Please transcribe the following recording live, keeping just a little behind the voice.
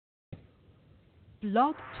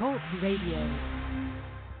Blog Talk Radio.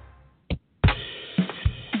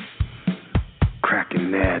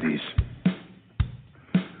 Crackin Nattys.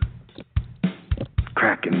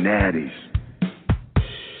 Crackin Nattys.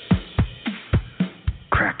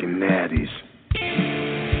 Crackin Nattys.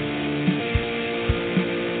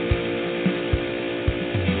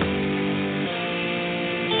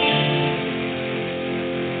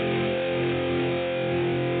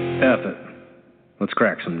 F it. Let's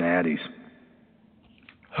crack some natties.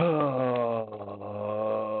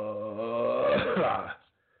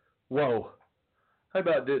 Whoa. I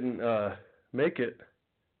about didn't make it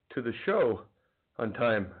to the show on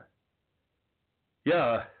time. Yeah,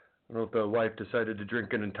 I don't know if the wife decided to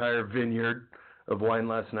drink an entire vineyard of wine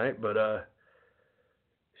last night, but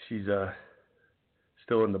she's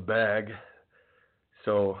still in the bag.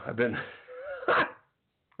 So I've been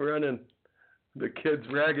running the kids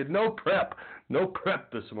ragged. No prep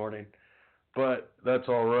this morning. But that's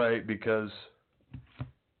all right because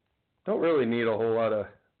don't really need a whole lot of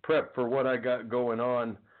prep for what I got going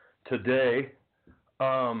on today.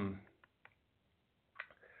 I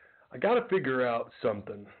got to figure out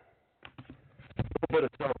something. A little bit of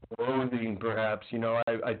self-loathing, perhaps. You know,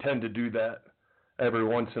 I tend to do that every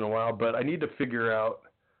once in a while, but I need to figure out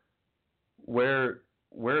where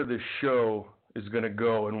the show is going to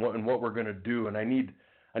go and what we're going to do, and I need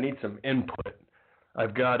some input.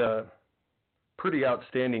 I've got a pretty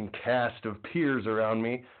outstanding cast of peers around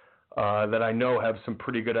me that I know have some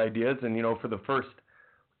pretty good ideas, and you know, for the first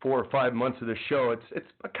 4 or 5 months of the show, it's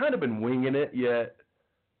I've kind of been winging it. Yet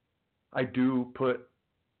I do put.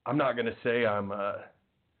 I'm not going to say I'm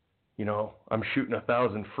shooting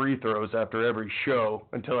 1,000 free throws after every show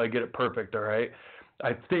until I get it perfect. All right.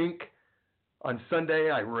 I think on Sunday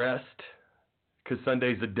I rest because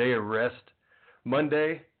Sunday's a day of rest.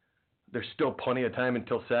 Monday, there's still plenty of time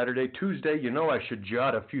until Saturday. Tuesday, I should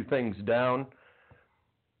jot a few things down.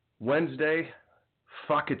 Wednesday,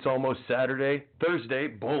 it's almost Saturday. Thursday,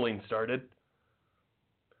 bowling started.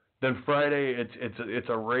 Then Friday, it's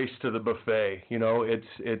a race to the buffet.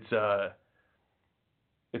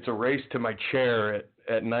 It's a race to my chair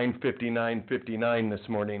at 9:59 this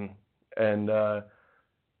morning, and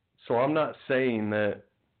so I'm not saying that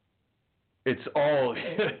it's all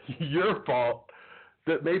your fault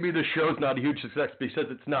that maybe the show's not a huge success, because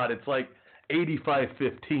it's not. It's like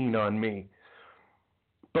 85-15 on me.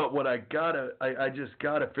 But what I just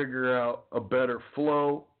gotta figure out a better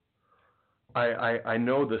flow. I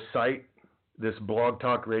know the site, this Blog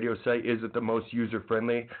Talk Radio site, isn't the most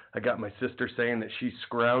user-friendly. I got my sister saying that she's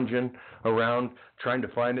scrounging around trying to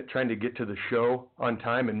find it, trying to get to the show on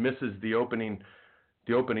time, and misses the opening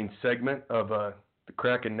segment of the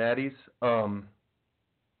Crackin Nattys.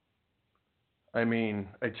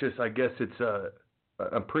 I guess it's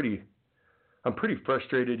I'm pretty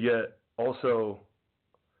frustrated, yet also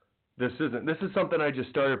this is something I just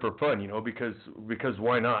started for fun, because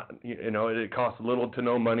why not? It costs little to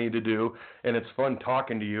no money to do, and it's fun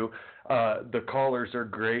talking to you. The callers are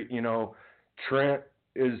great. Trent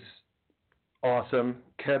is awesome.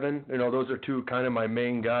 Kevin, those are two kind of my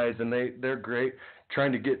main guys, and they're great.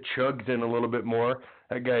 Trying to get Chugs in a little bit more.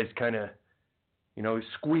 That guy's kind of, he's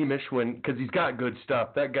squeamish because he's got good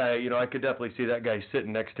stuff. That guy, I could definitely see that guy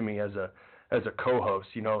sitting next to me as a co-host.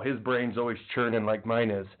 His brain's always churning like mine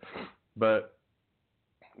is. But,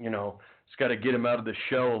 just got to get him out of the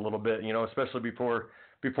shell a little bit, especially before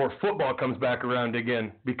football comes back around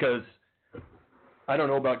again. Because I don't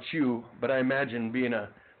know about you, but I imagine being a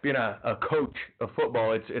coach of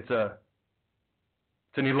football, it's an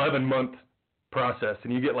 11-month process,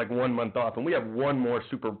 and you get like 1 month off, and we have one more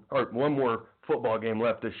football game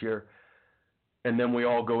left this year, and then we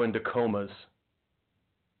all go into comas.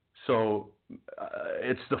 So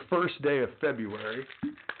it's the first day of February.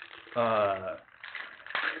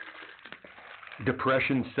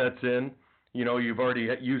 Depression sets in. You've already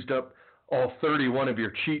used up all 31 of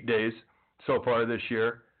your cheat days so far this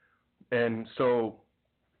year, and so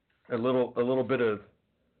a little bit of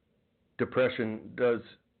depression does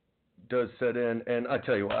set in. And I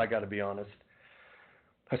tell you what, I got to be honest.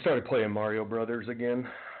 I started playing Mario Brothers again,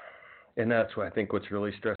 and that's what I think what's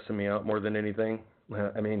really stressing me out more than anything.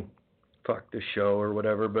 I mean, fuck this show or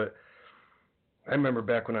whatever, but I remember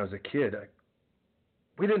back when I was a kid,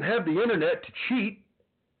 we didn't have the internet to cheat.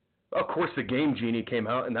 Of course, the Game Genie came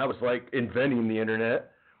out, and that was like inventing the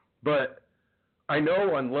internet. But I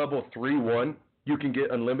know on level 3-1, you can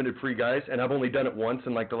get unlimited free guys, and I've only done it once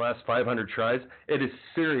in like the last 500 tries. It is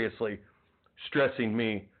seriously stressing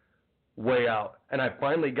me way out. And I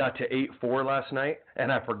finally got to 8-4 last night,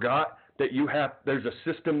 and I forgot that there's a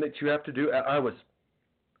system that you have to do.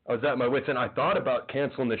 I was at my wits' end. I thought about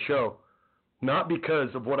canceling the show, not because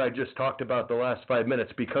of what I just talked about the last 5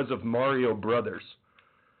 minutes, because of Mario Brothers.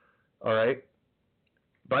 All right?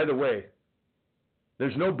 By the way,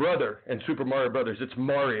 there's no brother in Super Mario Brothers. It's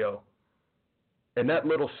Mario. And that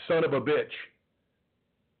little son of a bitch.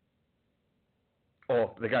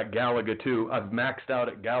 Oh, they got Galaga too. I've maxed out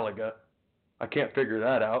at Galaga. I can't figure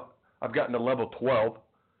that out. I've gotten to level 12.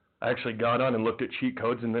 I actually got on and looked at cheat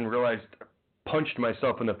codes and then realized, punched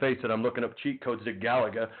myself in the face that I'm looking up cheat codes at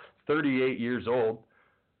Galaga. 38 years old.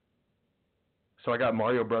 So I got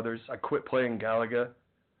Mario Brothers. I quit playing Galaga.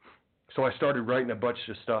 So I started writing a bunch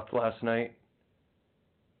of stuff last night.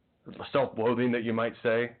 Self-loathing, that you might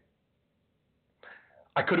say.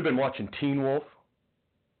 I could have been watching Teen Wolf,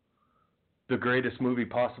 the greatest movie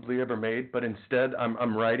possibly ever made, but instead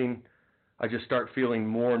I'm writing. I just start feeling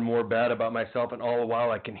more and more bad about myself, and all the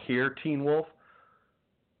while I can hear Teen Wolf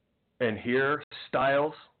and hear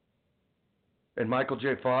Styles and Michael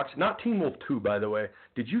J. Fox. Not Teen Wolf 2, by the way.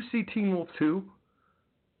 Did you see Teen Wolf 2?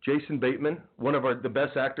 Jason Bateman, one of the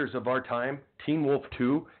best actors of our time. Teen Wolf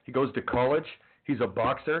 2. He goes to college. He's a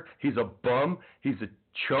boxer. He's a bum. He's a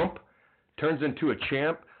chump. Turns into a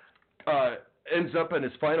champ. Ends up in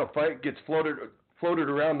his final fight. Gets floated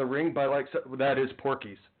around the ring by that is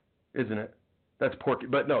Porky's, isn't it? That's Porky.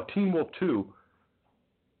 But no, Teen Wolf 2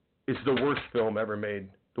 is the worst film ever made.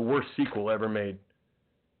 The worst sequel ever made.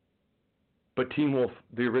 But Teen Wolf,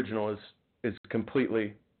 the original, is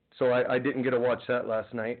completely... So I didn't get to watch that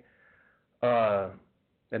last night.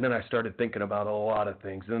 And then I started thinking about a lot of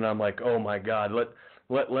things. And then I'm like, oh my God, let's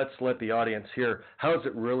let the audience hear. How's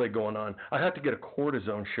it really going on? I have to get a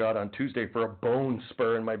cortisone shot on Tuesday for a bone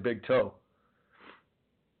spur in my big toe.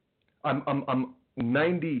 I'm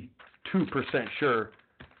 92% sure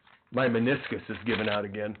my meniscus is giving out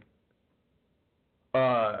again.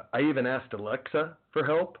 I even asked Alexa for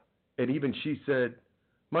help, and even she said,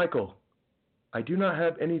 Michael, I do not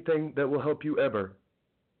have anything that will help you ever.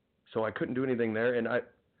 So I couldn't do anything there, and I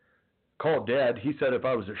called Dad. He said if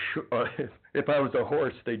I was a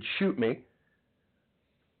horse, they'd shoot me.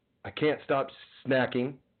 I can't stop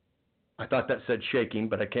snacking. I thought that said shaking,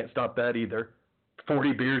 but I can't stop that either.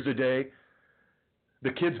 40 beers a day.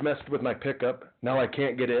 The kids messed with my pickup. Now I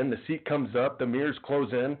can't get in. The seat comes up. The mirrors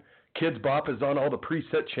close in. Kids Bop is on all the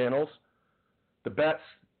preset channels. The back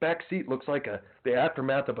seat looks like the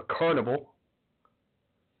aftermath of a carnival.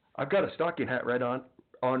 I've got a stocking hat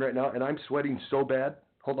on right now, and I'm sweating so bad.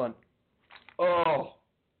 Hold on. Oh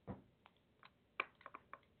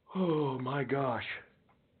my gosh.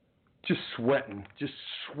 Just sweating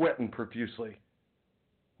profusely.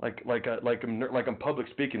 Like I'm public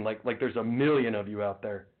speaking, like there's a million of you out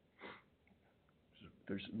there.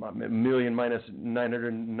 There's a million minus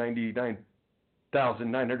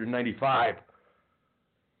 999,995.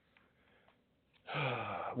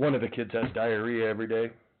 One of the kids has diarrhea every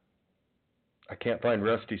day. I can't find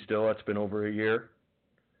Rusty still. That's been over a year.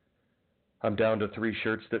 I'm down to 3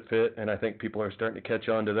 shirts that fit, and I think people are starting to catch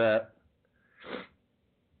on to that.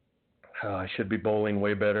 I should be bowling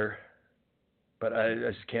way better, but I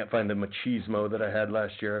just can't find the machismo that I had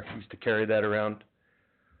last year. I used to carry that around.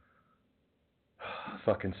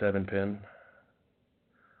 Fucking 7-pin.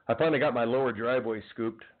 I finally got my lower driveway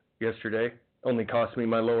scooped yesterday. Only cost me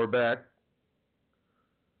my lower back.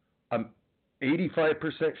 I'm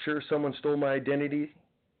 85% sure someone stole my identity,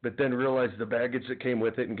 but then realized the baggage that came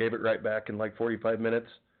with it and gave it right back in like 45 minutes.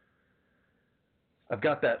 I've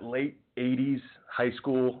got that late 80s high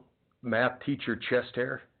school math teacher chest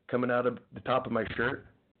hair coming out of the top of my shirt.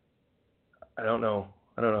 I don't know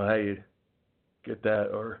how you get that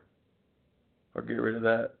or get rid of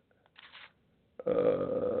that.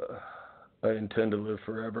 I intend to live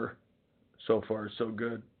forever. So far, so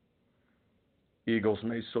good. Eagles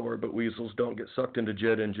may soar, but weasels don't get sucked into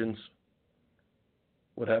jet engines.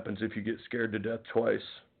 What happens if you get scared to death twice?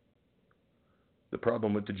 The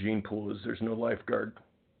problem with the gene pool is there's no lifeguard.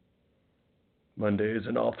 Monday is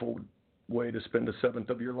an awful way to spend a 7th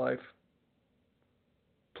of your life.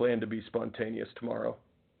 Plan to be spontaneous tomorrow.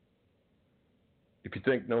 If you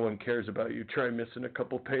think no one cares about you, try missing a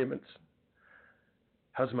couple payments.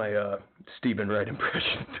 How's my Stephen Wright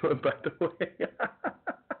impression doing, by the way?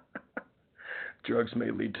 Drugs may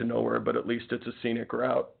lead to nowhere, but at least it's a scenic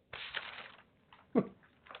route.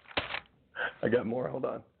 I got more, hold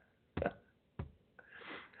on.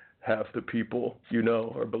 Half the people you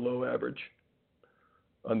know are below average.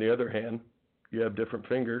 On the other hand, you have different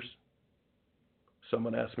fingers.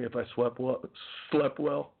 Someone asked me if I slept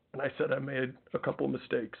well, and I said I made a couple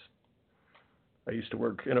mistakes. I used to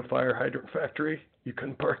work in a fire hydrant factory. You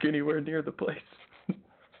couldn't park anywhere near the place.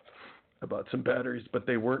 I bought some batteries, but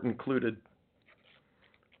they weren't included.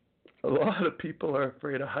 A lot of people are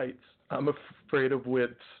afraid of heights. I'm afraid of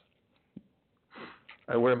widths.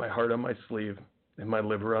 I wear my heart on my sleeve and my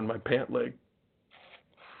liver on my pant leg.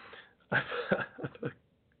 I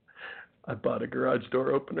bought a garage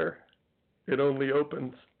door opener. It only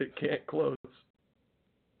opens. It can't close.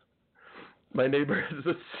 My neighbor has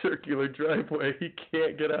a circular driveway. He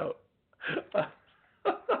can't get out.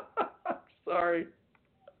 Sorry.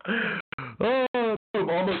 Oh,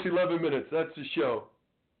 almost 11 minutes. That's the show.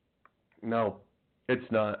 No,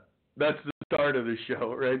 it's not. That's the start of the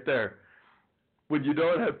show right there. When you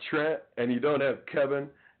don't have Trent and you don't have Kevin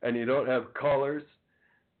and you don't have callers,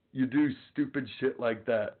 you do stupid shit like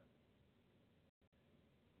that.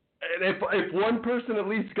 And if one person at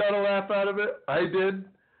least got a laugh out of it, I did.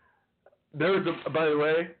 By the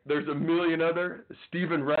way, there's a million other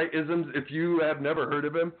Stephen Wright-isms. If you have never heard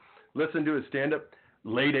of him, listen to his stand-up,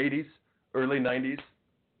 late 80s, early 90s.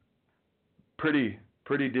 Pretty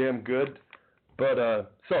damn good.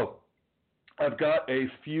 But, so, I've got a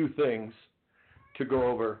few things to go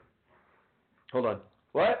over. Hold on.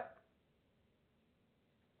 What?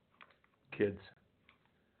 Kids.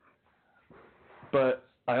 But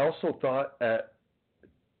I also thought at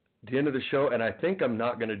the end of the show, and I think I'm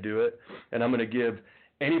not going to do it, and I'm going to give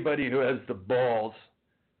anybody who has the balls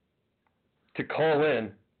to call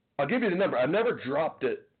in. I'll give you the number. I've never dropped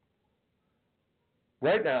it.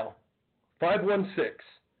 Right now,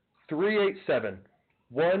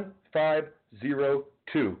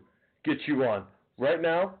 516-387-1502. Get you on. Right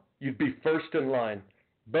now, you'd be first in line.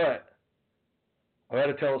 But I got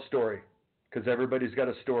to tell a story, because everybody's got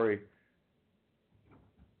a story.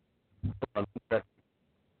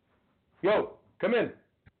 Yo, come in.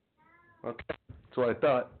 Okay, that's what I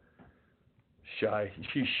thought. Shy.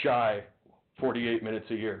 She's shy 48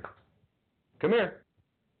 minutes a year. Come here.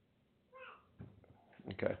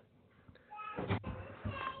 Okay.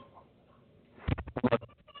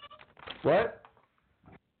 What?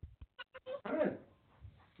 Come in.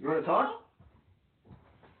 You want to talk?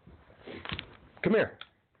 Come here.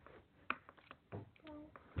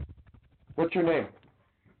 What's your name?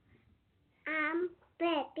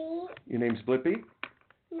 Blippy. Your name's Blippy?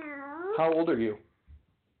 No. How old are you?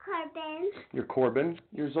 Corbin. You're Corbin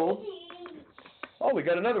years old? Oh, we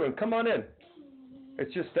got another one. Come on in.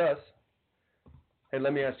 It's just us. Hey,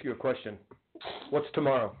 let me ask you a question. What's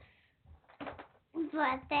tomorrow?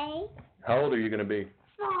 Birthday. How old are you going to be?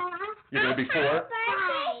 4. You're going to be 4? Birthday.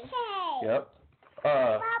 Yep.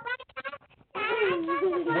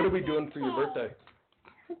 What are we doing for your birthday?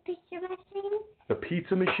 Pizza machine. The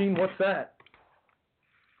pizza machine? What's that?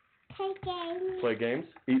 Play games. Play games?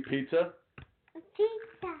 Eat pizza?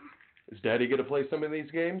 Pizza. Is Daddy going to play some of these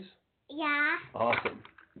games? Yeah. Awesome.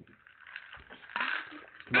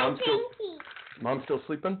 I'm Mom's still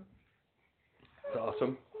sleeping? That's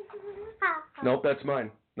awesome. Papa. Nope, that's mine.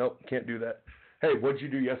 Nope, can't do that. Hey, what'd you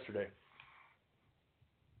do yesterday?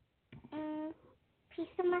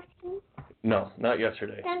 Pizza machine. No, not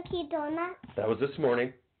yesterday. Dunkin' Donuts. That was this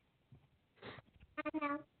morning. I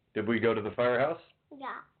know. Did we go to the firehouse? Yeah.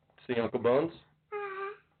 See Uncle Bones?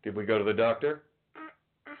 Did we go to the doctor?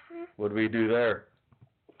 What did we do there?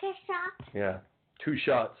 The shop. Yeah, 2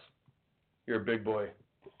 shots. You're a big boy.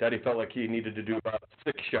 Daddy felt like he needed to do about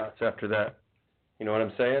 6 shots after that. You know what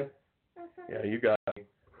I'm saying? Yeah, you got me.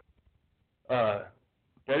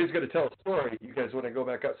 Daddy's going to tell a story. You guys want to go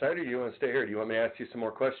back outside, or do you want to stay here? Do you want me to ask you some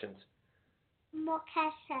more questions? More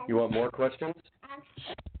questions. You want more questions?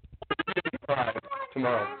 5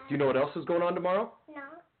 tomorrow. Do you know what else is going on tomorrow? No.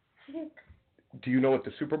 Do you know what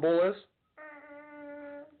the Super Bowl is?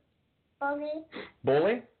 Bowling.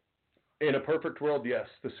 Bowling? In a perfect world, yes,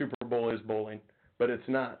 the Super Bowl is bowling, but it's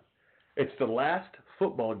not. It's the last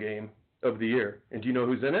football game of the year. And do you know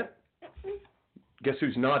who's in it? Guess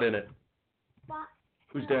who's not in it? What?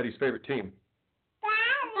 Who's Daddy's favorite team?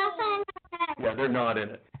 Daddy. Yeah, they're not in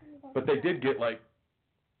it. But they did get like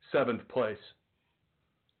 7th place,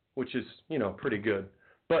 which is, pretty good.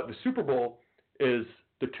 But the Super Bowl is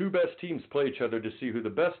the 2 best teams play each other to see who the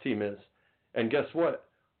best team is. And guess what?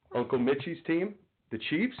 Uncle Mitchie's team, the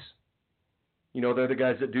Chiefs, they're the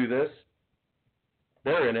guys that do this.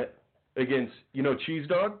 They're in it against, Cheese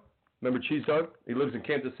Dog? Remember Cheese Dog? He lives in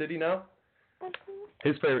Kansas City now.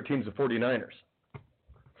 His favorite team's the 49ers.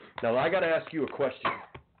 Now, I got to ask you a question.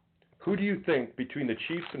 Who do you think between the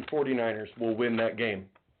Chiefs and 49ers will win that game?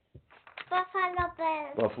 Buffalo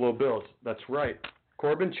Bills. Buffalo Bills. That's right.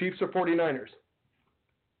 Corbin, Chiefs or 49ers?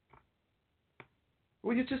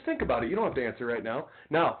 Well, you just think about it. You don't have to answer right now.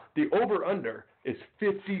 Now, the over-under is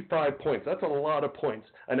 55 points. That's a lot of points.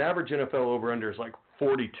 An average NFL over-under is like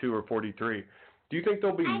 42 or 43. Do you think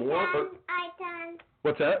there'll be more? I done.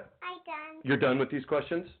 What's that? I done. You're done with these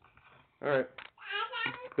questions? All right.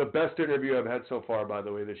 The best interview I've had so far, by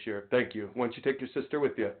the way, this year. Thank you. Why don't you take your sister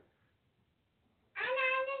with you?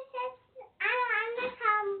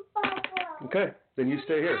 Okay, then you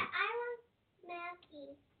stay here. I want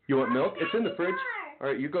milky. You want milk? It's in the fridge. All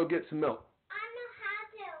right, you go get some milk. I know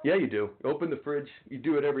how to. Yeah, you do. Open the fridge. You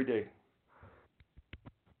do it every day.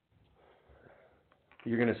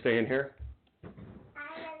 You're going to stay in here?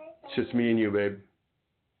 It's just me and you, babe.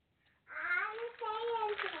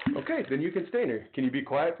 Okay, then you can stay in here. Can you be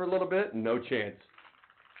quiet for a little bit? No chance.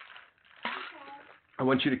 I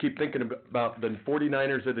want you to keep thinking about the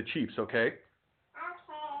 49ers or the Chiefs, okay? Okay.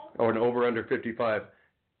 Or an over under 55.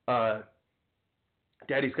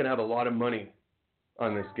 Daddy's going to have a lot of money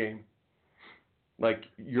on this game. Like,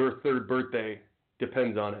 your third birthday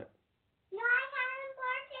depends on it. No, I have a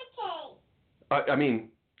birthday cake. I mean,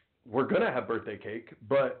 we're going to have birthday cake,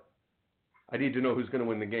 but I need to know who's going to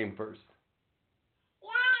win the game first.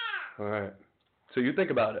 Yeah. All right. So you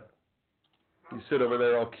think about it. You sit over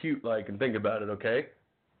there all cute like and think about it, okay?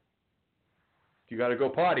 If you got to go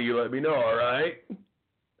potty, you let me know, all right?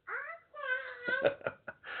 Okay.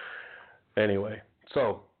 Anyway,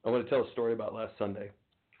 so I want to tell a story about last Sunday.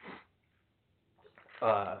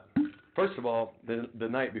 First of all, the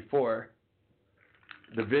night before,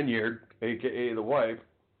 the Vineyard, a.k.a. the wife,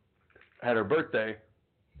 had her birthday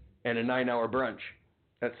and a 9-hour brunch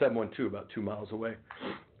at 712, about 2 miles away.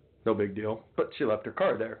 No big deal. But she left her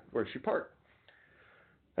car there where she parked.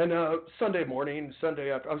 And Sunday morning, I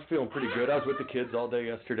was feeling pretty good. I was with the kids all day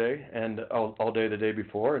yesterday and all day the day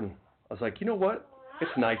before. And I was like, you know what?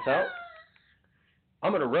 It's nice out.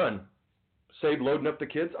 I'm going to run. Save loading up the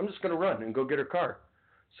kids. I'm just going to run and go get her car.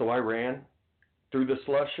 So I ran through the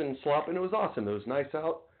slush and slop, and it was awesome. It was nice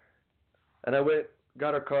out. And I went,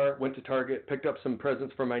 got her car, went to Target, picked up some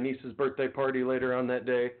presents for my niece's birthday party later on that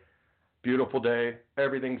day. Beautiful day.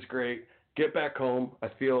 Everything's great. Get back home. I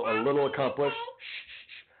feel a little accomplished.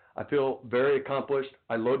 I feel very accomplished.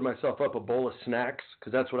 I load myself up a bowl of snacks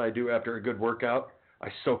because that's what I do after a good workout. I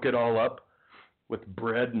soak it all up with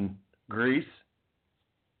bread and grease.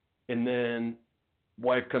 And then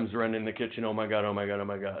wife comes running in the kitchen, oh my God, oh my God, oh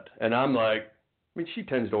my God. And I'm like, I mean, she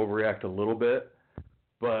tends to overreact a little bit,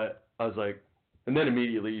 but I was like, and then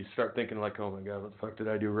immediately you start thinking like, oh my God, what the fuck did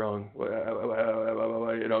I do wrong?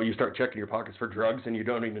 You know, you start checking your pockets for drugs and you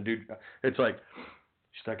don't even do, it's like,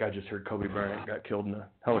 she's like, I just heard Kobe Bryant got killed in a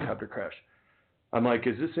helicopter crash. I'm like,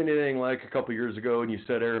 is this anything like a couple years ago and you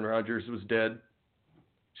said Aaron Rodgers was dead?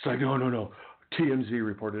 She's like, no. TMZ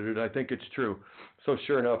reported it. I think it's true. So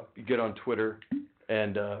sure enough, you get on Twitter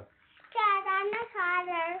and... Dad, I'm the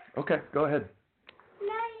caller. Okay, go ahead.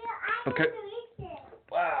 No, I Okay. can read it.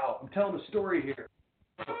 Wow, I'm telling a story here.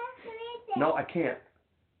 I can read it. No, I can't.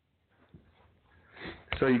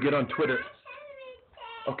 So you get on Twitter. I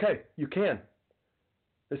can read it. Okay, you can.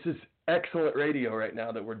 This is excellent radio right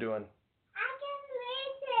now that we're doing. I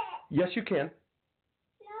can read it. Yes, you can.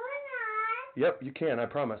 No, I'm not. Yep, you can, I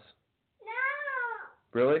promise.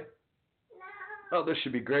 No. Really? No. Oh, this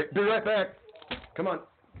should be great. Be right back. Come on.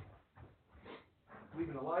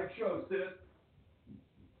 Leaving a live show, sis.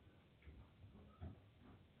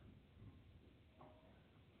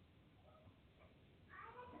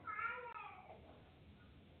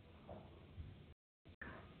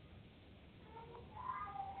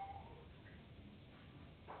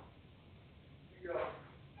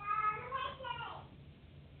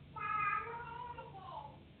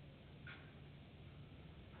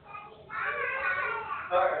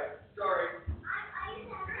 All right, sorry.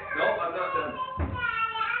 Nope, I'm not done.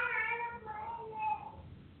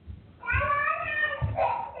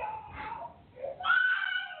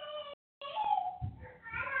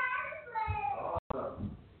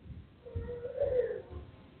 Awesome.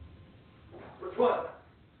 Which one?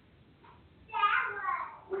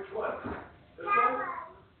 Which one? This one?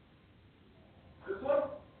 This one?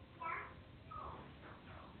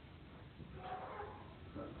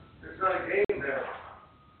 There's not a game there.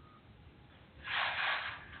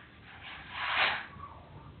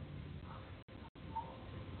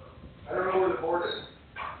 I don't know where the board is.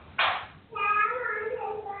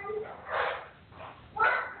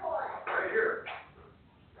 Right here.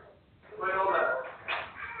 Play all that.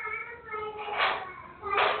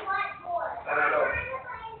 I don't know.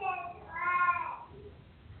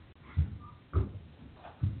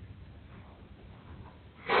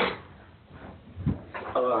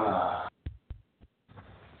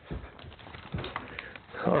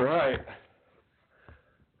 All right.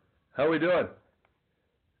 How we doing?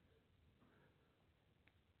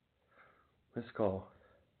 Missed call.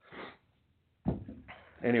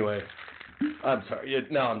 Anyway, I'm sorry.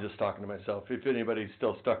 Now I'm just talking to myself. If anybody's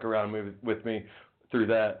still stuck around with me through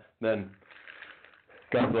that, then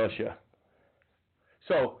God bless you.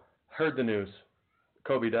 So, heard the news.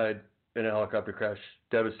 Kobe died in a helicopter crash.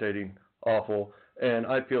 Devastating, awful. And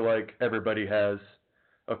I feel like everybody has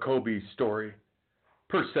a Kobe story,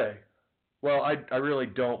 per se. Well, I really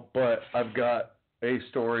don't, but I've got a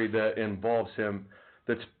story that involves him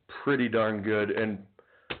that's pretty darn good and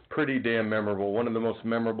pretty damn memorable. One of the most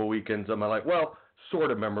memorable weekends of my life. Well,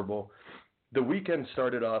 sort of memorable. The weekend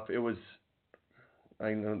started off, it was,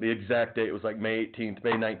 I know the exact date, it was like May 18th,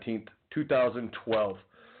 May 19th, 2012.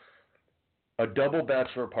 A double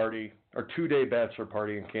bachelor party, or 2-day bachelor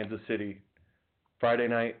party in Kansas City, Friday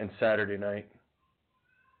night and Saturday night,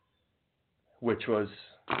 which was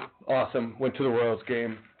awesome. Went to the Royals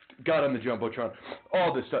game, got on the Jumbotron,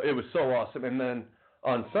 all this stuff. It was so awesome. And then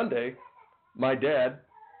on Sunday, my dad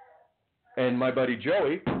and my buddy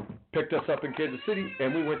Joey picked us up in Kansas City,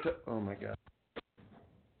 and we went to, oh my God.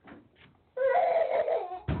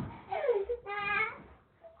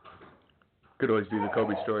 Could always do the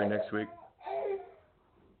Kobe story next week.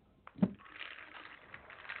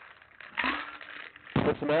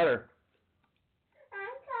 What's the matter?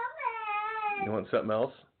 I'm coming. You want something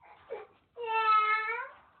else?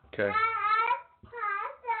 Yeah. Okay.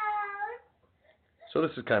 So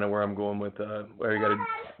this is kind of where I'm going with where you got to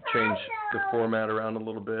change the format around a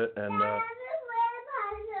little bit. And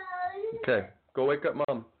okay, go wake up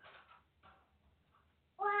Mom.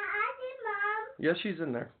 Yes, she's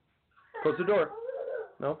in there. Close the door.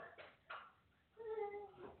 No?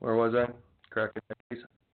 Where was I? Crackin Nattys.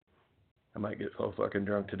 I might get so fucking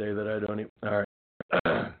drunk today that I don't even. All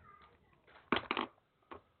right.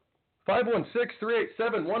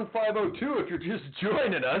 516-387-1502 if you're just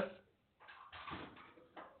joining us.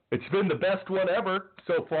 It's been the best one ever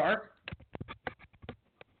so far.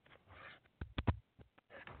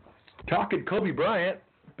 Talking Kobe Bryant,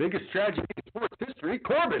 biggest tragedy in sports history.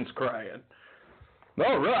 Corbin's crying.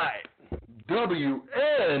 All right.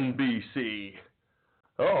 WNBC.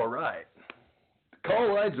 All right.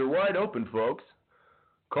 Call lines are wide open, folks.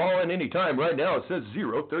 Call in any time. Right now it says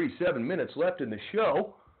 37 minutes left in the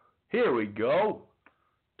show. Here we go.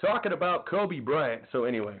 Talking about Kobe Bryant. So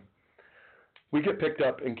anyway, we get picked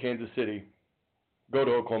up in Kansas City, go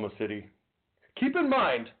to Oklahoma City. Keep in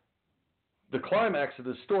mind, the climax of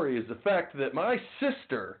the story is the fact that my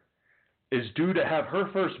sister is due to have her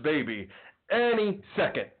first baby any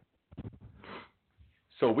second.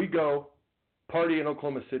 So we go, party in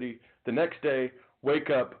Oklahoma City. The next day,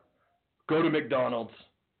 wake up, go to McDonald's.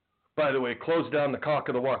 By the way, close down the Cock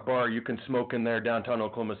of the Walk bar. You can smoke in there, downtown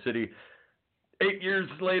Oklahoma City. 8 years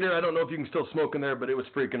later, I don't know if you can still smoke in there, but it was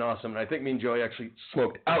freaking awesome. And I think me and Joey actually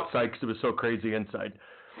smoked outside because it was so crazy inside.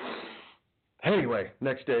 Anyway,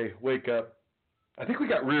 next day, wake up. I think we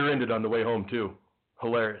got rear-ended on the way home, too.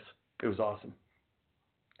 Hilarious. It was awesome.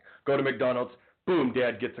 Go to McDonald's. Boom,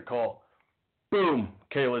 Dad gets a call. Boom,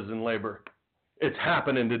 Kayla's in labor. It's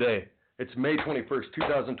happening today. It's May 21st,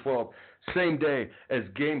 2012. Same day as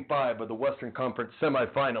Game 5 of the Western Conference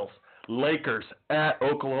semifinals. Lakers at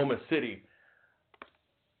Oklahoma City.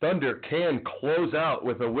 Thunder can close out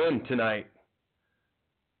with a win tonight.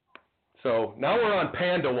 So now we're on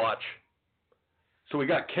Panda Watch. So we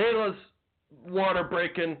got Kayla's water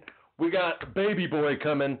breaking. We got baby boy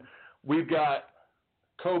coming. We've got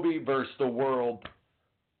Kobe versus the world.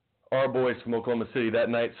 Our boys from Oklahoma City that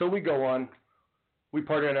night. So we go on. We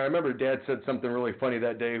party, and I remember Dad said something really funny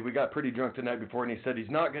that day. We got pretty drunk the night before, and he said he's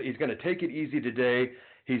going to take it easy today.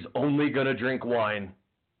 He's only going to drink wine.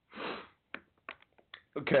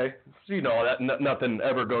 Okay, so you know that nothing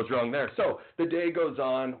ever goes wrong there. So the day goes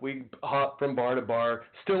on. We hop from bar to bar,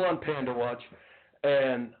 still on Panda Watch,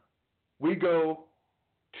 and we go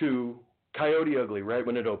to Coyote Ugly right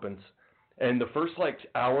when it opens. And the first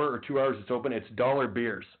hour or 2 hours it's open, it's dollar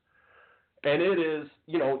beers. And it is,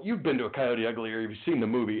 you've been to a Coyote Ugly or you've seen the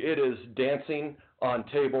movie. It is dancing on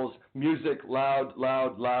tables, music loud,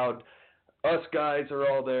 loud, loud. Us guys are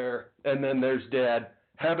all there, and then there's Dad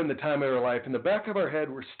having the time of our life. In the back of our head,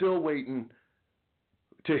 we're still waiting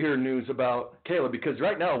to hear news about Kayla because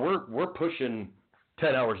right now we're pushing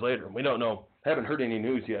 10 hours later. We don't know, haven't heard any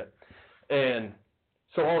news yet. And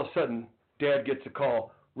so all of a sudden, Dad gets a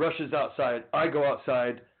call, rushes outside. I go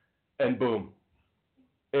outside, and boom.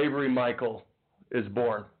 Avery Michael is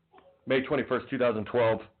born, May 21st,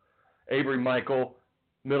 2012. Avery Michael,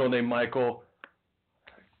 middle name Michael,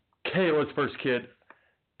 Kayla's first kid.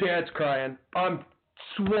 Dad's crying. I'm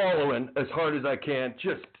swallowing as hard as I can.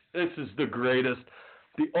 This is the greatest.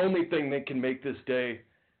 The only thing that can make this day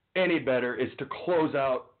any better is to close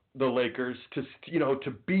out the Lakers,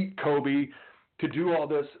 to beat Kobe, to do all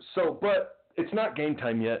this. So, but it's not game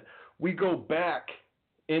time yet. We go back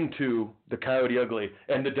into the Coyote Ugly,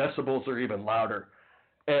 and the decibels are even louder.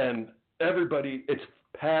 And everybody, it's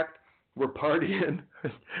packed. We're partying,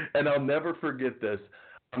 and I'll never forget this.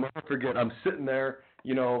 I'll never forget. I'm sitting there.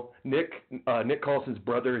 Nick Carlson's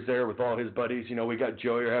brother is there with all his buddies. We got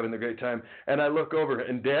Joey are having a great time. And I look over,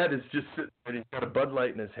 and Dad is just sitting there, and he's got a Bud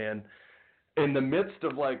Light in his hand. In the midst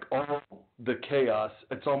of, like, all the chaos,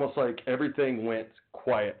 it's almost like everything went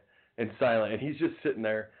quiet and silent. And he's just sitting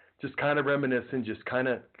there, just kind of reminiscing, just kind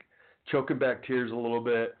of choking back tears a little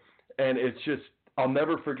bit. And it's just, I'll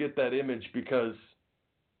never forget that image because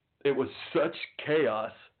it was such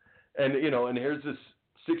chaos. And, and here's this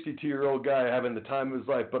 62-year-old guy having the time of his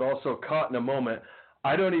life, but also caught in a moment.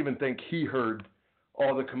 I don't even think he heard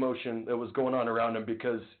all the commotion that was going on around him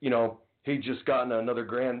because, he'd just gotten another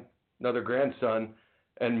grandson,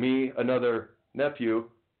 and me, another nephew,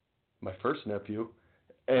 my first nephew,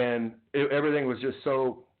 and everything was just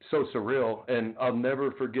so surreal. And I'll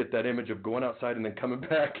never forget that image of going outside and then coming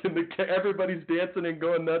back, and everybody's dancing and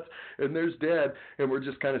going nuts, and there's Dad, and we're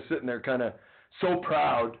just kind of sitting there kind of so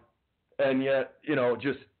proud. And yet,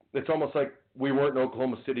 just it's almost like we weren't in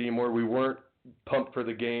Oklahoma City anymore. We weren't pumped for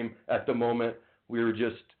the game at the moment. We were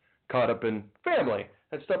just caught up in family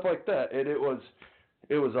and stuff like that. And it was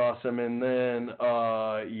awesome. And then,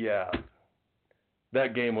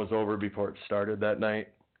 that game was over before it started that night.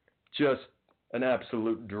 Just an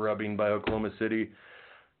absolute drubbing by Oklahoma City.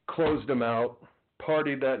 Closed them out.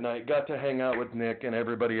 Partied that night. Got to hang out with Nick and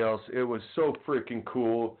everybody else. It was so freaking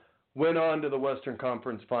cool. Went on to the Western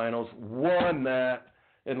Conference Finals, won that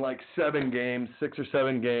in like 6 or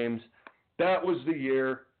 7 games. That was the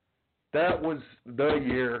year. That was the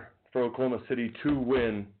year for Oklahoma City to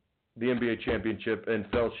win the NBA championship and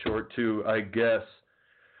fell short to, I guess,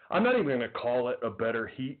 I'm not even going to call it a better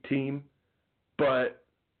Heat team, but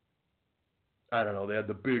I don't know, they had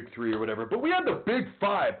the big 3 or whatever. But we had the big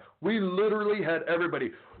 5. We literally had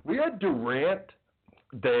everybody. We had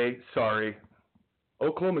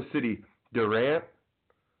Oklahoma City, Durant,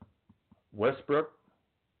 Westbrook,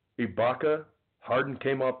 Ibaka, Harden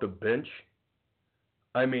came off the bench.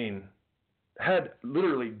 I mean, had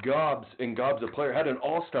literally gobs and gobs of players. Had an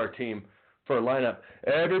all-star team for a lineup.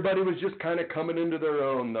 Everybody was just kind of coming into their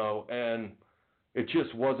own, though, and it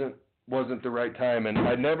just wasn't the right time. And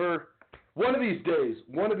one of these days,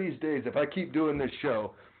 if I keep doing this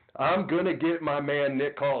show, I'm going to get my man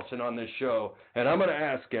Nick Carlson on this show, and I'm going to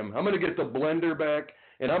ask him. I'm going to get the blender back,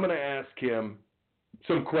 and I'm going to ask him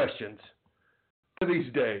some questions. One of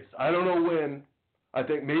these days. I don't know when. I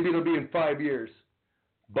think maybe it'll be in 5 years.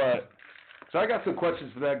 But, so I got some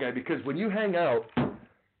questions for that guy, because when you hang out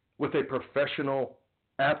with a professional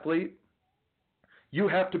athlete, you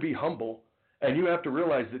have to be humble, and you have to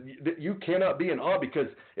realize that you cannot be in awe, because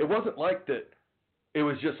it wasn't like that. It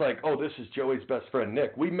was just like, oh, this is Joey's best friend,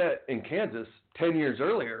 Nick. We met in Kansas 10 years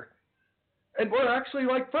earlier, and we're actually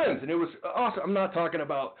like friends, and it was awesome. I'm not talking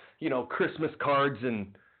about, Christmas cards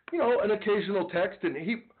and, an occasional text, and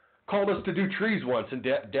he called us to do trees once, and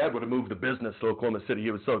Dad would have moved the business to Oklahoma City.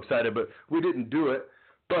 He was so excited, but we didn't do it.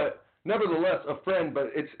 But nevertheless, a friend, but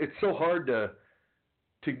it's so hard to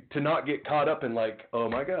not get caught up in like, oh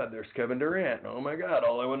my God, there's Kevin Durant. Oh my God,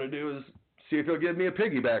 all I want to do is see if he'll give me a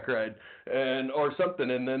piggyback ride or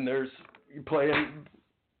something. And then there's you playing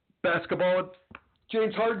basketball with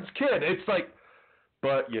James Harden's kid. It's like,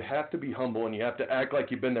 but you have to be humble and you have to act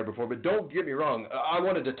like you've been there before. But don't get me wrong. I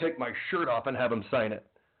wanted to take my shirt off and have him sign it.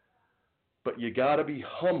 But you got to be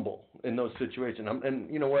humble in those situations.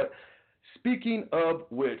 And you know what? Speaking of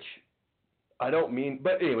which, I don't mean,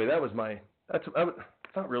 but anyway, that's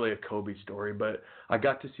not really a Kobe story, but I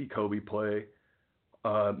got to see Kobe play.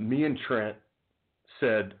 Me and Trent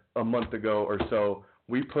said a month ago or so,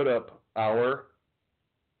 we put up our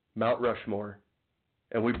Mount Rushmore,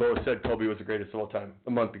 and we both said Kobe was the greatest of all time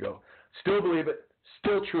a month ago. Still believe it.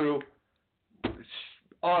 Still true.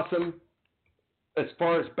 Awesome. As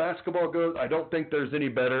far as basketball goes, I don't think there's any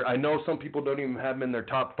better. I know some people don't even have him in their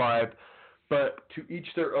top 5, but to each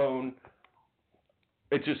their own.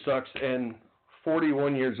 It just sucks. And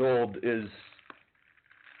 41 years old is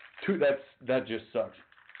that just sucks.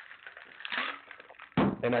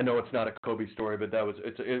 And I know it's not a Kobe story, but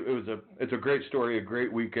it's a great story, a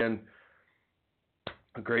great weekend,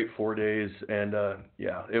 a great 4 days, and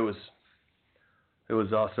yeah, it was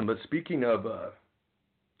awesome. But speaking of,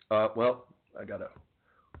 well, I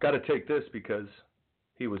gotta take this because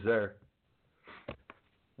he was there.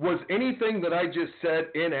 Was anything that I just said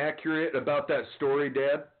inaccurate about that story,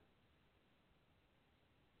 Dad?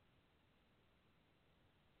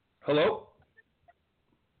 Hello?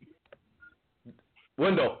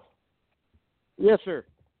 Wendell. Yes, sir.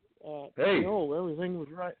 Hey. No, everything was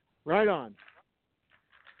right on.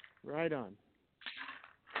 Right on.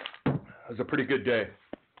 It was a pretty good day.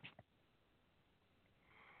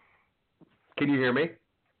 Can you hear me?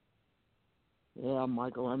 Yeah,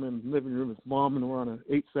 Michael, I'm in the living room with Mom, and we're on an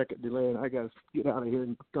 8-second delay, and I got to get out of here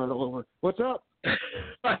and start all over. What's up?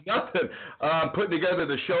 Nothing. I'm putting together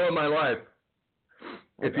the show of my life,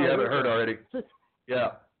 if you haven't heard already.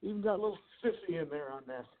 Yeah. Even got a little sissy in there on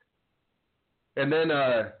that. And then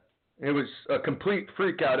it was a complete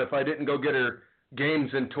freak out if I didn't go get her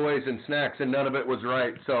games and toys and snacks, and none of it was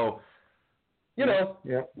right. So, you know,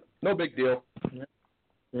 no big deal.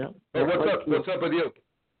 Yeah. But what's up with you?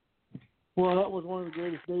 Well, that was one of the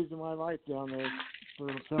greatest days of my life down there for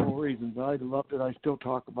several reasons. I loved it. I still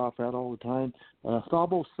talk about that all the time.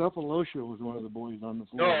 Thabo Cephalosha was one of the boys on the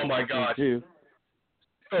floor. Oh, my gosh. Too.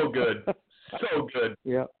 So good. So good.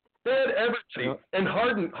 Yeah. They had everybody. Yeah. And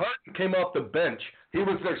Harden came off the bench. He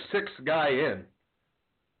was their sixth guy in.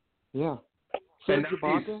 Yeah. Serge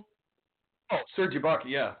Ibaka? Oh, Serge Ibaka,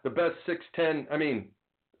 yeah. The best 6'10". I mean.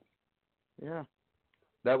 Yeah.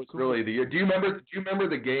 That was really the year. Do you remember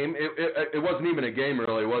the game? It wasn't even a game,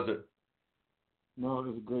 really, was it? No, it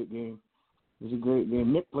was a great game. It was a great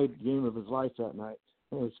game. Nick played the game of his life that night.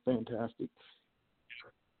 It was fantastic.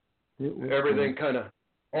 Everything kind of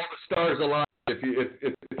all the stars aligned, if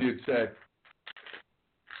you'd say.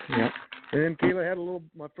 Yeah. And then Kayla had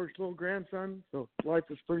my first little grandson, so life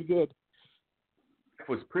was pretty good. It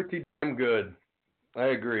was pretty damn good. I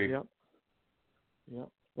agree. Yep. Yep.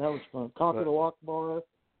 That was fun. Coffee to walk bar.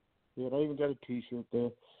 Yeah, I even got a T-shirt there.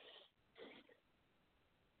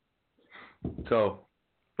 So,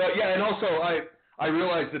 but yeah, and also I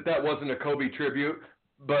realized that wasn't a Kobe tribute,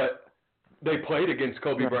 but they played against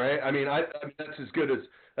Kobe Bryant. I mean, that's as good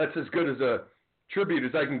as a tribute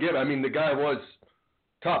as I can give. I mean, the guy was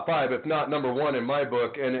top 5, if not number 1 in my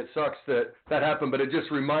book, and it sucks that happened. But it just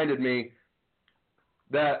reminded me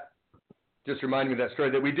that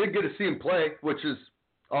story that we did get to see him play, which is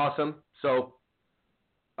awesome. So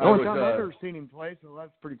I've never seen him play, so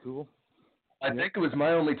that's pretty cool. I think it was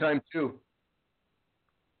my only time too.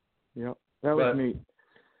 Yep, that was neat.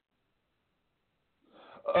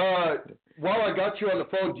 While I got you on the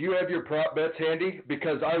phone, do you have your prop bets handy?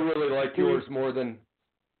 Because I really like yours more than.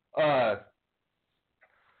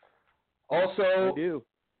 Also, I do.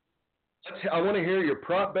 I want to hear your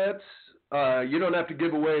prop bets. You don't have to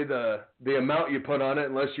give away the amount you put on it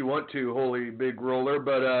unless you want to, holy big roller.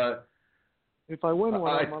 But if I win one,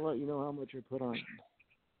 I'm going to let you know how much I put on it.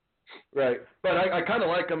 Right. But I kind of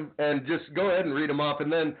like them, and just go ahead and read them off. And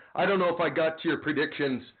then I don't know if I got to your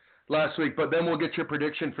predictions last week, but then we'll get your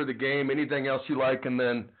prediction for the game, anything else you like, and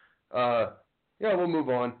then, we'll move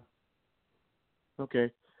on. Okay.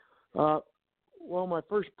 Well, my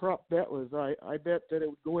first prop bet was I bet that it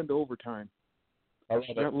would go into overtime. I love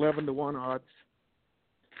got 11-1 odds.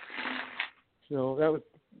 So that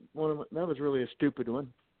was really a stupid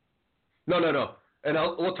one. No. And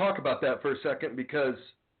we'll talk about that for a second, because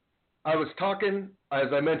I was talking, as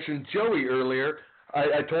I mentioned Joey earlier,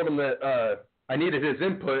 I told him that I needed his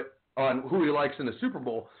input on who he likes in the Super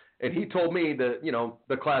Bowl, and he told me that,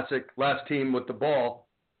 the classic last team with the ball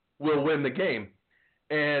will win the game.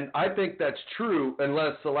 And I think that's true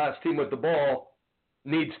unless the last team with the ball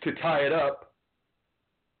needs to tie it up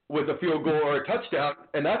with a field goal or a touchdown,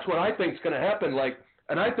 and that's what I think is going to happen.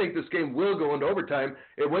 And I think this game will go into overtime.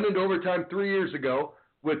 It went into overtime 3 years ago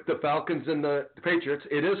with the Falcons and the Patriots.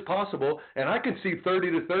 It is possible, and I can see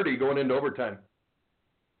 30-30 going into overtime.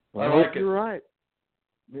 Well, I like it. You're right.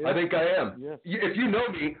 Yeah. I think I am. Yeah. If you know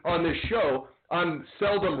me on this show, I'm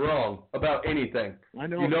seldom wrong about anything. I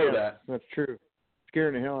know. You know that. That's true.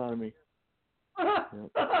 Scaring the hell out of me.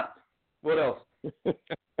 What else?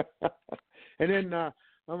 And then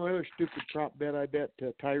on my other stupid prop bet, I bet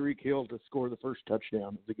Tyreek Hill to score the first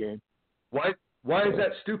touchdown of the game. Why is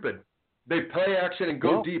that stupid? They play action and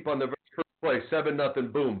go deep on the very first play,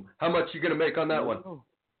 7-0, boom. How much you going to make on that one?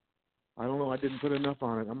 I don't know. I didn't put enough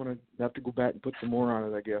on it. I'm going to have to go back and put some more on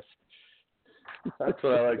it, I guess. That's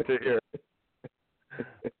what I like to hear.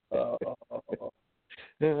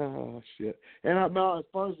 Oh, shit. And as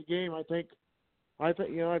far as the game, I think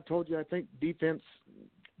I've told you, I think defense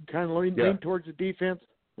kind of lean towards the defense.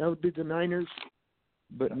 That would be the Niners.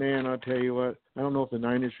 But, man, I'll tell you what, I don't know if the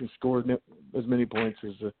Niners can score as many points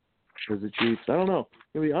as the Chiefs. I don't know.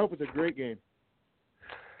 I hope it's a great game.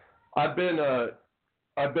 I've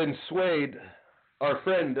been swayed. Our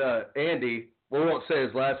friend Andy, we won't say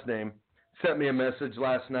his last name, sent me a message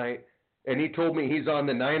last night, and he told me he's on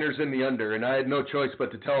the Niners in the under, and I had no choice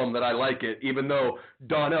but to tell him that I like it, even though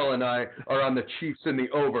Donnell and I are on the Chiefs in the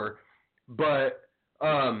over. But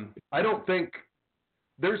I don't think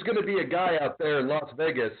there's going to be a guy out there in Las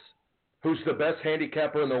Vegas who's the best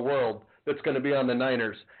handicapper in the world that's going to be on the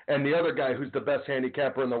Niners, and the other guy who's the best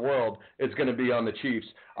handicapper in the world is going to be on the Chiefs.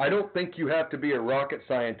 I don't think you have to be a rocket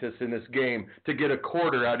scientist in this game to get a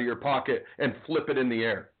quarter out of your pocket and flip it in the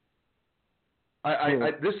air.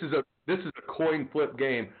 This is a coin flip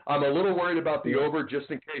game. I'm a little worried about the over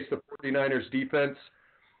just in case the 49ers defense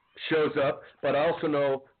shows up, but I also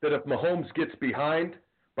know that if Mahomes gets behind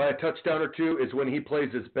by a touchdown or two is when he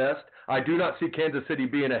plays his best. I do not see Kansas City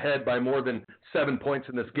being ahead by more than 7 points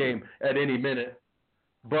in this game at any minute.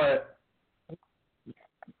 But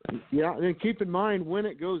yeah, and keep in mind when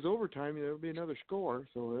it goes overtime, there'll be another score,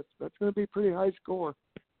 so that's going to be a pretty high score.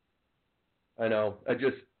 I know.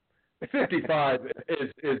 55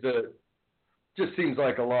 just seems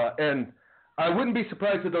like a lot, and I wouldn't be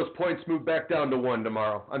surprised if those points move back down to 1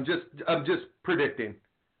 tomorrow. I'm just predicting.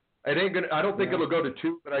 It ain't gonna. I don't think it'll go to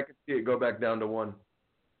 2, but I can see it go back down to 1.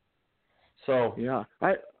 So yeah,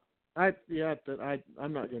 I'm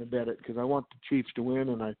not going to bet it because I want the Chiefs to win,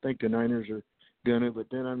 and I think the Niners are gonna, but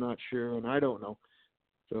then I'm not sure, and I don't know.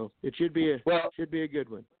 So it should be a good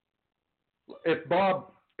one. If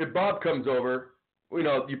Bob comes over,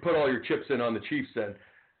 you put all your chips in on the Chiefs. Then I'm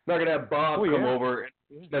not gonna have Bob come over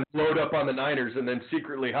and then load up on the Niners and then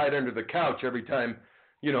secretly hide under the couch every time.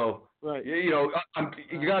 Right. You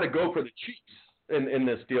got to go for the Chiefs in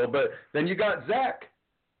this deal. But then you got Zach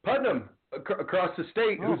Putnam across the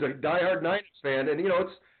state, who's a diehard Niners fan, and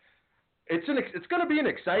it's going to be an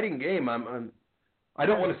exciting game. I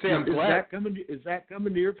don't want to say I'm glad. Is Zach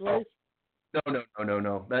coming to your place? Oh.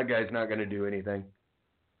 No. That guy's not going to do anything.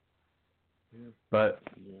 Yeah. But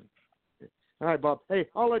all right, Bob. Hey,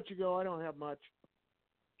 I'll let you go. I don't have much.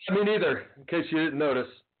 Me neither, in case you didn't notice.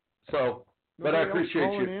 So, but I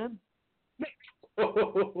appreciate you. In?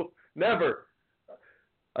 Never.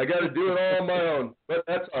 I got to do it all on my own, but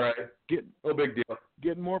that's all right. No big deal.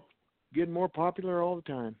 Getting more popular all the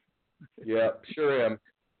time. Yeah, sure am.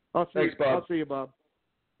 Thanks, Bob. I'll see you, Bob.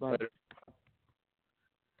 Bye. Later.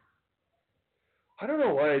 I don't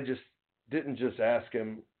know why I didn't ask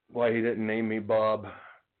him why he didn't name me Bob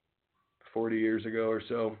 40 years ago or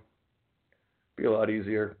so. Be a lot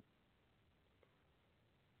easier.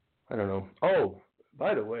 I don't know. Oh,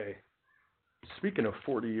 by the way, speaking of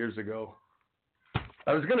 40 years ago,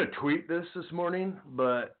 I was going to tweet this morning,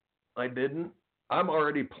 but I didn't. I'm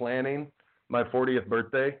already planning my 40th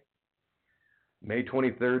birthday, May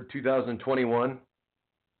 23rd, 2021.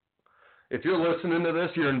 If you're listening to this,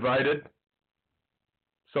 you're invited.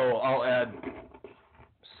 So I'll add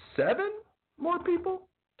 7 more people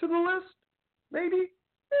to the list, maybe.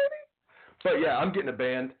 But yeah, I'm getting a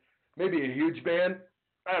band, maybe a huge band.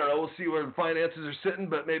 I don't know. We'll see where the finances are sitting,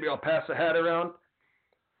 but maybe I'll pass a hat around,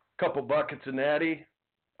 a couple buckets of Natty.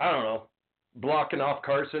 I don't know. Blocking off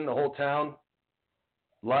Carson, the whole town.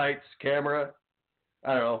 Lights, camera.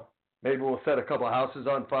 I don't know. Maybe we'll set a couple of houses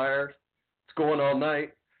on fire. It's going all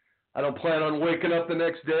night. I don't plan on waking up the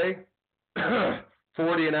next day.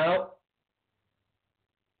 40 and out.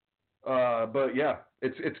 But yeah,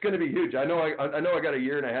 it's going to be huge. I know I got a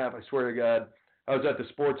year and a half. I swear to God. I was at the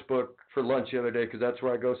sports book for lunch the other day because that's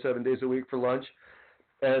where I go 7 days a week for lunch.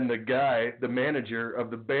 And the guy, the manager of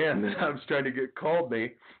the band that I was trying to get, called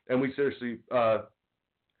me, and we seriously,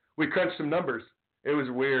 we crunched some numbers. It was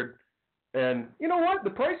weird. And you know what? The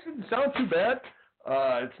price didn't sound too bad.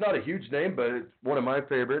 It's not a huge name, but it's one of my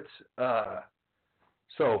favorites.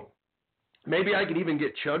 So maybe I could even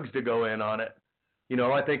get Chugs to go in on it.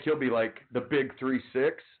 I think he'll be like the big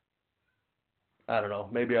 3-6. I don't know.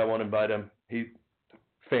 Maybe I won't invite him. He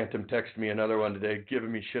phantom texted me another one today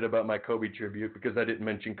giving me shit about my Kobe tribute because I didn't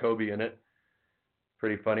mention Kobe in it.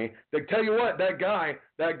 Pretty funny. They tell you what, that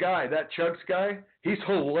Chugs guy, he's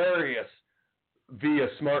hilarious via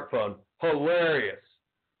smartphone. Hilarious.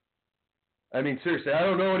 I mean, seriously, I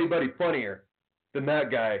don't know anybody funnier than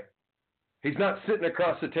that guy. He's not sitting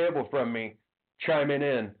across the table from me chiming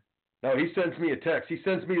in. No, he sends me a text. He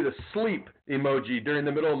sends me the sleep emoji during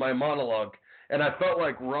the middle of my monologue. And I felt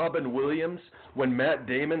like Robin Williams when Matt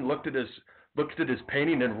Damon looked at his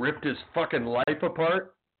painting and ripped his fucking life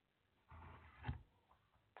apart.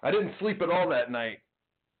 I didn't sleep at all that night.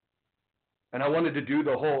 And I wanted to do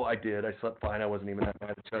the whole, I slept fine. I wasn't even that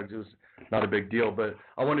mad at Chugs. It was not a big deal. But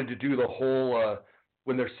I wanted to do the whole,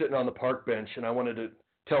 when they're sitting on the park bench, and I wanted to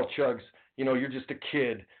tell Chugs, you're just a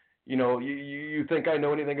kid. You think I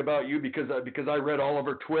know anything about you because I read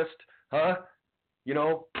Oliver Twist, huh?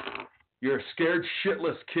 You're a scared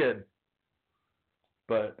shitless kid.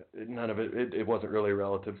 but none of it wasn't really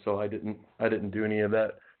relative, so I didn't do any of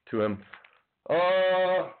that to him.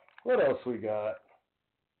 What else we got?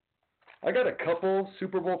 I got a couple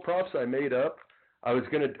Super Bowl props I made up. I was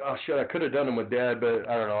gonna, I could have done them with Dad, but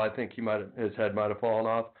I don't know. I think his head might have fallen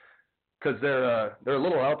off because they're a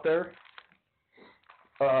little out there.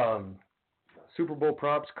 Super Bowl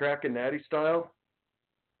props, Crackin Nattys style.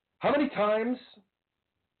 How many times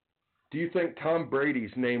do you think Tom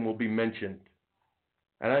Brady's name will be mentioned?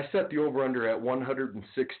 And I set the over-under at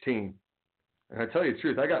 116. And I tell you the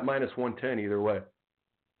truth, I got minus 110 either way.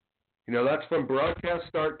 You know, that's from broadcast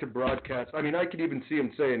start to broadcast. I mean, I could even see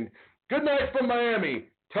him saying, "Good night from Miami,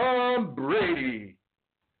 Tom Brady."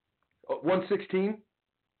 116,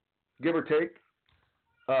 give or take.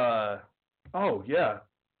 Oh, yeah.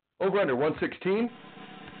 Over-under 116.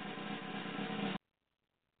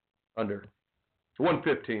 Under.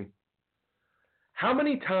 115. How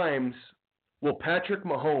many times will Patrick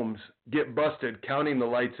Mahomes get busted counting the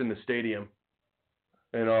lights in the stadium?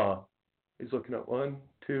 And he's looking up 1,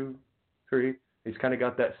 2, 3. He's kind of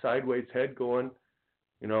got that sideways head going,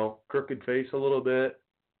 you know, crooked face a little bit.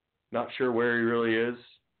 Not sure where he really is.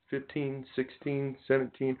 15, 16,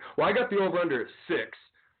 17. Well, I got the over-under at 6.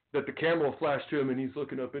 That the camera will flash to him and he's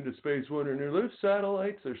looking up into space wondering, are those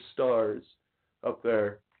satellites or stars up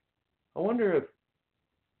there? I wonder if,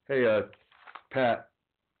 hey, Pat,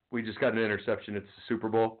 we just got an interception. It's the Super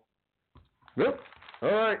Bowl. Yep.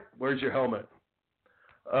 All right. Where's your helmet?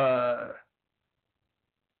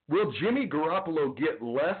 Will Jimmy Garoppolo get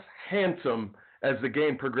less handsome as the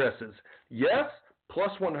game progresses? Yes,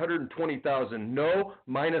 plus 120,000. No,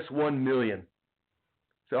 minus 1 million.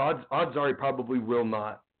 So odds are he probably will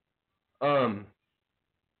not. Over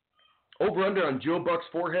under on Joe Buck's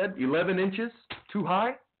forehead, 11 inches. Too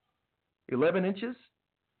high? 11 inches?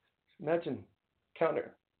 Imagine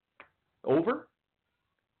counter. Over?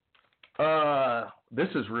 This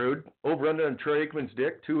is rude. Over under on Troy Aikman's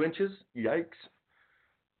dick, 2 inches. Yikes.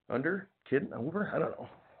 Under? Kidding? Over? I don't know.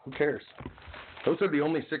 Who cares? Those are the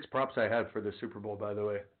only 6 props I had for the Super Bowl, by the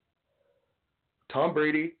way. Tom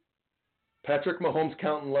Brady, Patrick Mahomes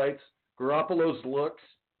counting lights, Garoppolo's looks,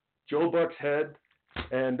 Joe Buck's head,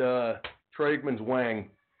 and Troy Aikman's wang.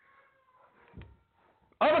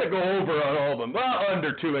 I'm going to go over on all of them.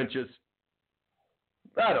 Under 2 inches.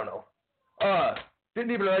 I don't know.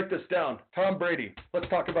 Didn't even write this down. Tom Brady. Let's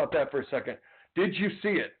talk about that for a second. Did you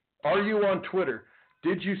see it? Are you on Twitter?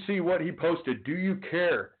 Did you see what he posted? Do you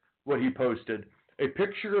care what he posted? A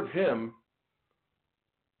picture of him,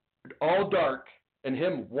 all dark, and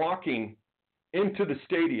him walking into the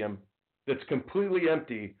stadium that's completely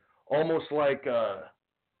empty, almost like a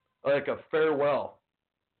farewell,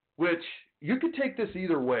 which you could take this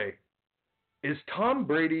either way. Is Tom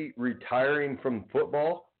Brady retiring from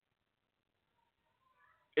football?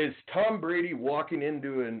 Is Tom Brady walking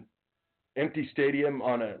into an empty stadium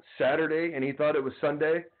on a Saturday and he thought it was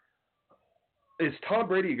Sunday? Is Tom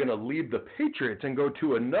Brady going to leave the Patriots and go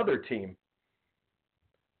to another team?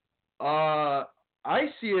 I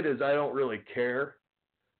see it as I don't really care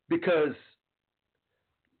because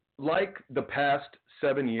like the past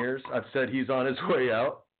 7 years, I've said he's on his way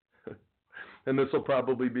out. And this will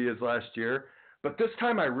probably be his last year. But this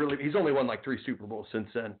time he's only won like 3 Super Bowls since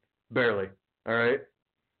then. Barely. All right?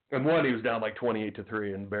 And one, he was down like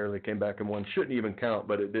 28-3 and barely came back and won. Shouldn't even count,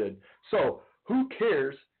 but it did. So who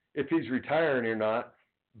cares if he's retiring or not?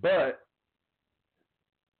 But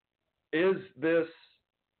is this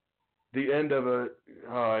the end of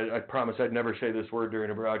I promise I'd never say this word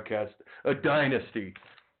during a broadcast, a dynasty,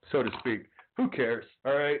 so to speak. Who cares?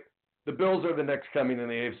 All right? The Bills are the next coming in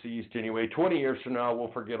the AFC East anyway. 20 years from now,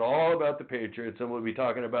 we'll forget all about the Patriots, and we'll be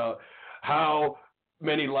talking about how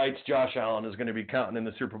many lights Josh Allen is going to be counting in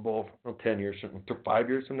the Super Bowl 10 years from 5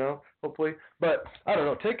 years from now, hopefully. But I don't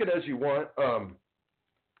know. Take it as you want.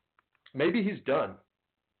 Maybe he's done.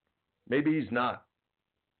 Maybe he's not.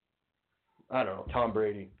 I don't know. Tom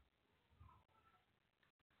Brady.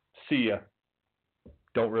 See ya.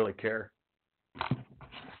 Don't really care.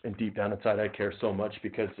 And deep down inside, I care so much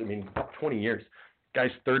because, 20 years. Guy's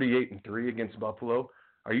 38-3 against Buffalo.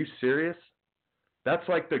 Are you serious? That's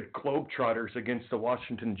like the Globetrotters against the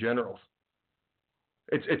Washington Generals.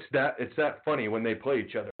 It's that funny when they play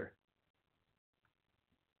each other.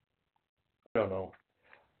 I don't know.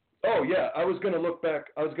 Oh, yeah, I was going to look back.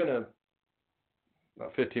 About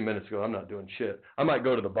 15 minutes ago, I'm not doing shit. I might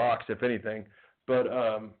go to the box, if anything. But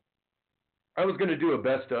I was going to do a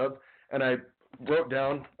best of, and I wrote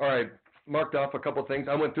down, or I marked off a couple things.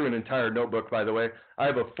 I went through an entire notebook, by the way.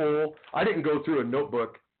 I didn't go through a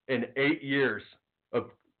notebook in 8 years of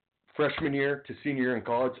freshman year to senior year in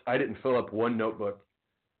college. I didn't fill up one notebook.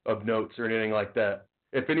 of notes or anything like that.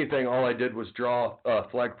 If anything, all I did was draw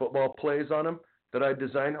flag football plays on them that I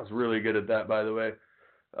designed. I was really good at that, by the way.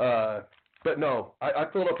 But no, I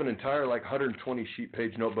filled up an entire 120 sheet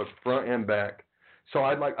page notebook, front and back. So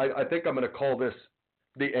I think I'm going to call this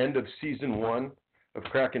the end of season 1 of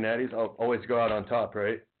Crackin Nattys. I'll always go out on top,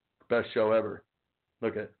 right? Best show ever.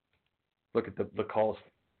 Look at the calls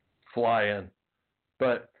fly in.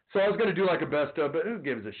 But so I was going to do a best of, but who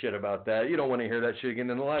gives a shit about that? You don't want to hear that shit again.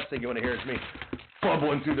 And the last thing you want to hear is me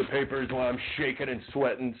fumbling through the papers while I'm shaking and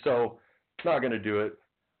sweating. So not going to do it.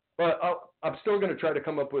 But I'm still going to try to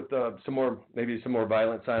come up with some more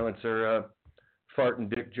violent silence or fart and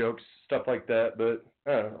dick jokes, stuff like that. But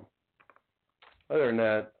I don't know. Other than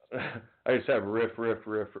that, I just have riff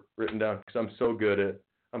written down because I'm so good at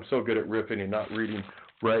riffing and not reading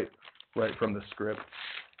right from the script.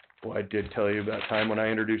 Well, I did tell you about time when I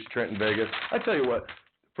introduced Trent in Vegas. I tell you what,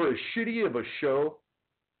 for as shitty of a show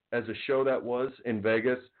as a show that was in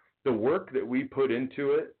Vegas, the work that we put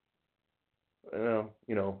into it,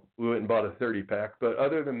 we went and bought a 30-pack. But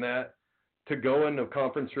other than that, to go in the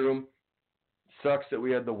conference room, sucks that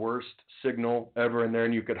we had the worst signal ever in there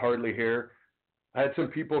and you could hardly hear. I had some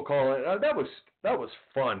people calling. That was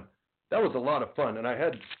fun. That was a lot of fun. And I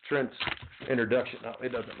had Trent's introduction. No,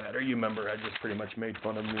 it doesn't matter. You remember I just pretty much made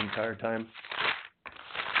fun of him the entire time.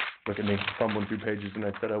 Look at me fumbling through pages, and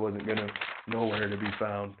I said I wasn't going to know where to be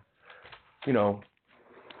found.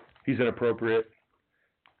 He's inappropriate.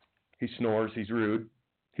 He snores. He's rude.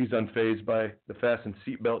 He's unfazed by the fasten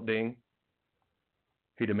seatbelt ding.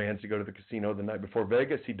 He demands to go to the casino the night before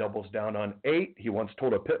Vegas. He doubles down on 8. He once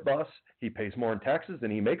told a pit boss he pays more in taxes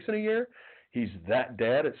than he makes in a year. He's that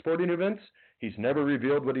dad at sporting events. He's never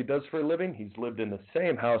revealed what he does for a living. He's lived in the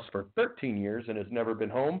same house for 13 years and has never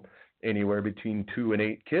been home, anywhere between 2 and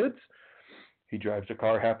 8 kids. He drives a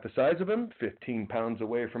car half the size of him, 15 pounds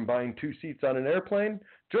away from buying 2 seats on an airplane,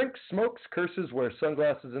 drinks, smokes, curses, wears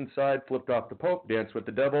sunglasses inside, flipped off the Pope, danced with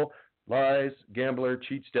the devil, lies, gambler,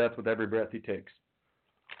 cheats death with every breath he takes.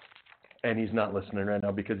 And he's not listening right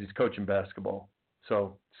now because he's coaching basketball.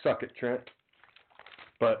 So, suck it, Trent.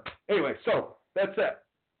 But anyway, so that's that.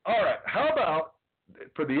 All right, how about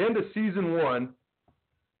for the end of season 1,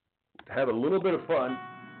 have a little bit of fun.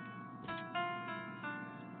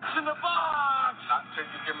 What's in the box?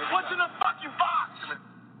 What's in the fucking box?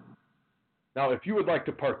 Now, if you would like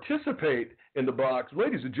to participate in the box,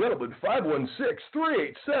 ladies and gentlemen,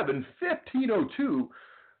 516-387-1502.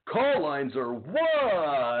 Call lines are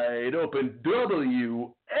wide open.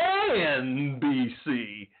 WNBC.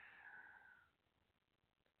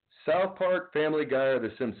 South Park, Family Guy, or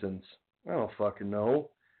The Simpsons? I don't fucking know.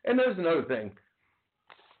 And there's another thing.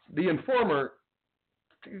 The Informer,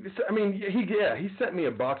 he sent me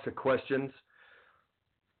a box of questions.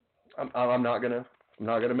 I'm not gonna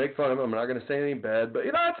make fun of him. I'm not gonna say anything bad. But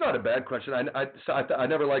it's not a bad question. I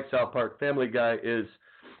never liked South Park. Family Guy is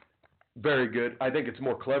very good. I think it's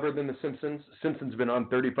more clever than The Simpsons. Simpsons been on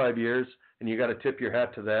 35 years, and you got to tip your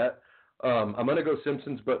hat to that. I'm going to go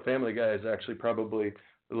Simpsons, but Family Guy is actually probably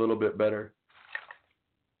a little bit better.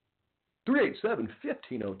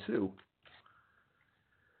 387-1502.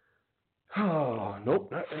 Oh,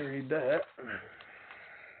 nope, not going to read that.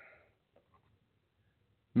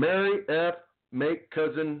 Mary F. Make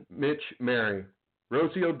Cousin Mitch marry.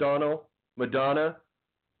 Rosie O'Donnell, Madonna,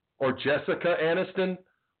 or Jessica Aniston?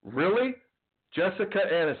 Really? Jessica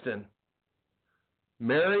Aniston.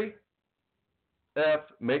 Mary F.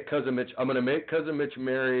 Make Cousin Mitch. I'm going to make Cousin Mitch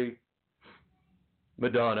marry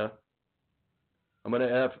Madonna. I'm going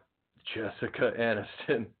to F. Jessica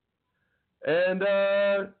Aniston. And,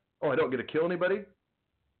 I don't get to kill anybody?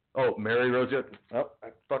 Oh, marry Rosie. Oh, I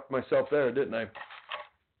fucked myself there, didn't I?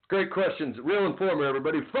 Great questions. Real Informer,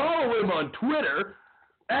 everybody. Follow him on Twitter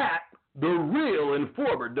at The Real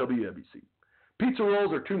Informer, WNBC. Pizza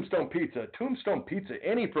rolls or Tombstone Pizza? Tombstone Pizza,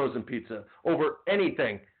 any frozen pizza, over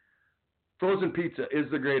anything. Frozen pizza is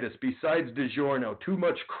the greatest. Besides DiGiorno, too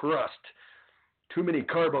much crust, too many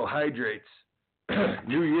carbohydrates.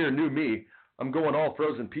 New year, new me. I'm going all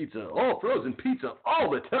frozen pizza all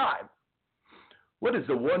the time. What is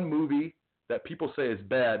the one movie that people say is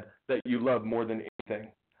bad that you love more than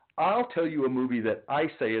anything? I'll tell you a movie that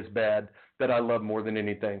I say is bad that I love more than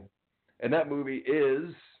anything. And that movie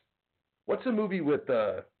is... What's a movie with,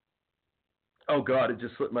 it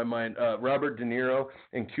just slipped my mind, Robert De Niro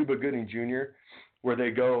and Cuba Gooding Jr., where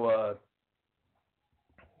they go,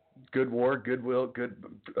 good war, goodwill,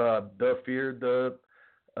 the fear,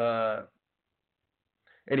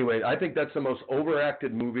 anyway, I think that's the most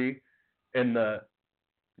overacted movie in the,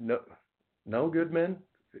 no good men?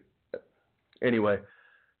 Anyway,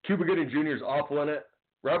 Cuba Gooding Jr. is awful in it.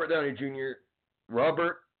 Robert Downey Jr.,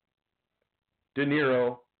 Robert De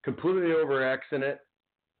Niro, completely overacting it.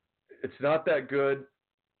 It's not that good.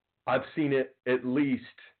 I've seen it at least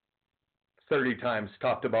 30 times,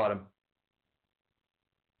 top to bottom.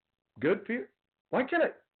 Good Fear? Why can't I?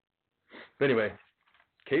 But anyway,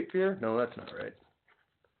 Cape Fear? No, that's not right.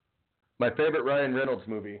 My favorite Ryan Reynolds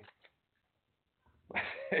movie. My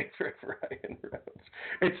favorite Ryan Reynolds.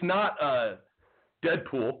 It's not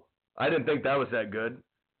Deadpool. I didn't think that was that good.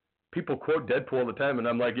 People quote Deadpool all the time, and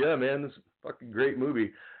I'm like, yeah, man, this is a fucking great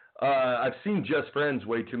movie. I've seen Just Friends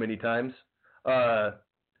way too many times.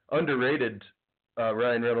 Underrated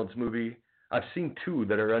Ryan Reynolds movie. I've seen two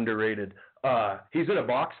that are underrated. He's in a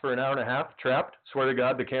box for an hour and a half, trapped. Swear to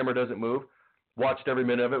God, the camera doesn't move. Watched every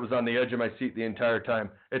minute of it. Was on the edge of my seat the entire time.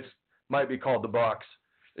 It might be called The Box.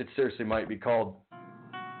 It seriously might be called.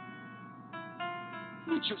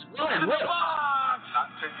 What's in the box?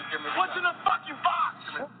 What's in the fucking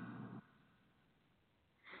box?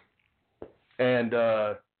 And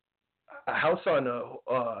A House on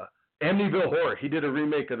Amityville Horror. He did a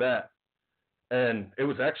remake of that. And it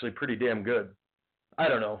was actually pretty damn good. I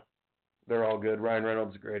don't know. They're all good. Ryan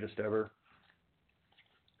Reynolds, the greatest ever.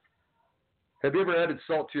 Have you ever added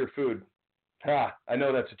salt to your food? I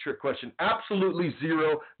know that's a trick question. Absolutely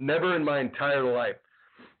zero. Never in my entire life.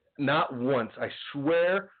 Not once. I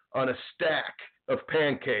swear on a stack of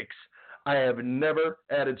pancakes, I have never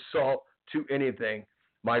added salt to anything.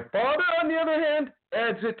 My father, on the other hand,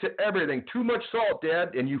 adds it to everything. Too much salt,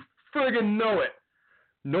 Dad, and you friggin' know it.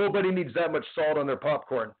 Nobody needs that much salt on their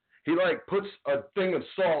popcorn. He puts a thing of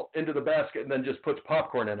salt into the basket and then just puts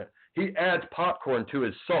popcorn in it. He adds popcorn to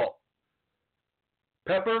his salt.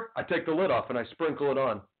 Pepper, I take the lid off and I sprinkle it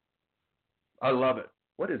on. I love it.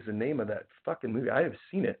 What is the name of that fucking movie? I have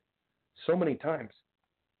seen it so many times.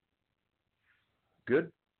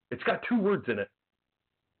 Good. It's got 2 words in it.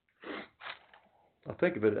 I'll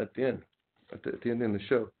think of it at the end. At the end of the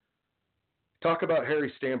show. Talk about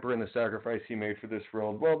Harry Stamper and the sacrifice he made for this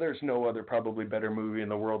world. Well, there's no other probably better movie in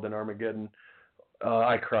the world than Armageddon.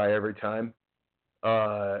 I cry every time.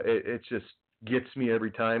 It just gets me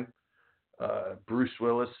every time. Bruce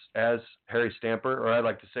Willis as Harry Stamper, or I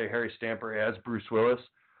like to say Harry Stamper as Bruce Willis.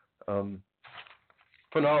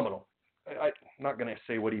 Phenomenal. I'm not going to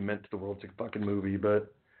say what he meant to the world. It's a fucking movie,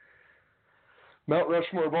 but Mount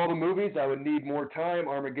Rushmore of all the movies, I would need more time.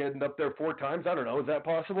 Armageddon up there 4 times. I don't know. Is that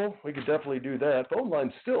possible? We could definitely do that. Phone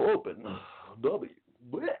line's still open.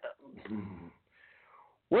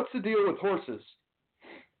 What's the deal with horses?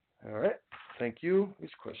 All right. Thank you. These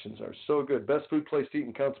questions are so good. Best food place to eat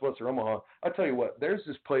in Council Bluffs or Omaha. I'll tell you what. There's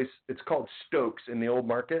this place. It's called Stokes in the Old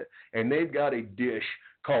Market, and they've got a dish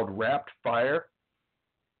called Wrapped Fire.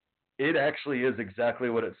 It actually is exactly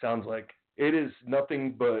what it sounds like. It is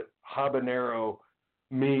nothing but habanero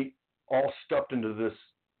meat all stuffed into this.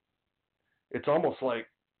 It's almost like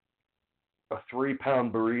a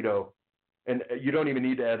 3-pound burrito. And you don't even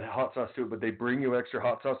need to add hot sauce to it, but they bring you extra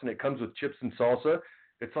hot sauce, and it comes with chips and salsa.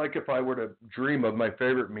 It's like if I were to dream of my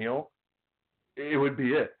favorite meal, it would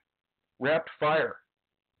be it. Wrapped Fire.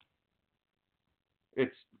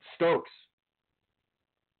 It's Stokes.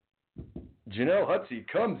 Janelle Hutsey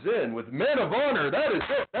comes in with Men of Honor. That is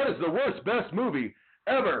it. That is the worst, best movie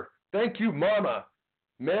ever. Thank you, Mama.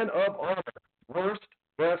 Men of Honor. Worst,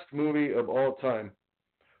 best movie of all time.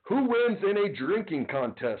 Who wins in a drinking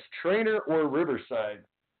contest, Trainer or Riverside?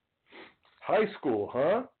 High school,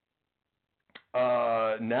 huh?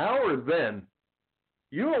 Now or then?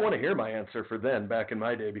 You don't want to hear my answer for then, back in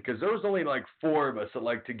my day, because there was only 4 of us that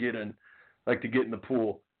like to get in the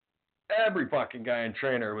pool. Every fucking guy in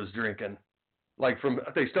Trainer was drinking.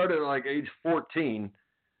 They started at age 14,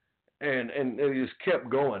 and they just kept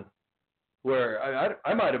going. Where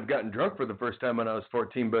I might have gotten drunk for the first time when I was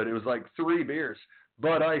 14, but it was 3 beers.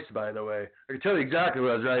 Bud Ice, by the way. I can tell you exactly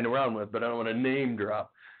what I was riding around with, but I don't want to name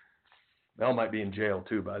drop. Mel might be in jail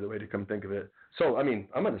too, by the way, to come think of it. So,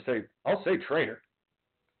 I'll say Trainer.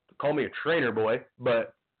 Call me a Trainer boy,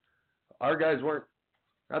 but our guys weren't.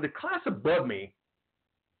 Now, the class above me,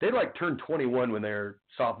 they turned 21 when they were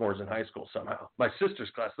sophomores in high school somehow. My sister's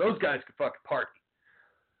class, those guys could fucking party.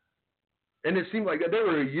 And it seemed like they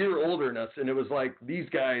were a year older than us, and it was these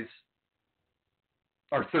guys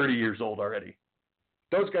are 30 years old already.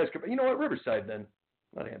 Those guys could, you know what, Riverside then.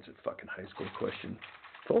 Not answer the fucking high school question.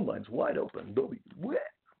 Phone line's wide open. What's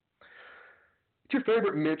your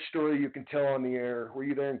favorite Mitch story you can tell on the air? Were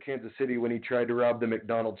you there in Kansas City when he tried to rob the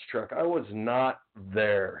McDonald's truck? I was not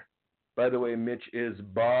there. By the way, Mitch is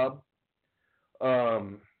Bob.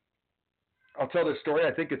 I'll tell this story.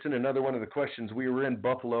 I think it's in another one of the questions. We were in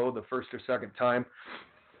Buffalo the first or second time.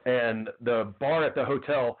 and the bar at the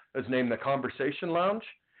hotel is named the Conversation Lounge.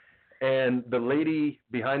 And the lady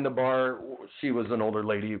behind the bar, she was an older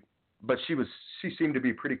lady, but she seemed to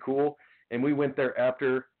be pretty cool. And we went there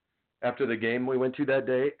after the game we went to that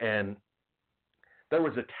day, and there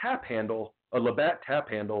was a tap handle, a Labatt tap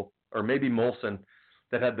handle, or maybe Molson,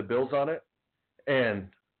 that had the Bills on it. And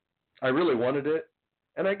I really wanted it.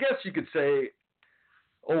 And I guess you could say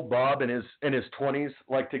old Bob in his 20s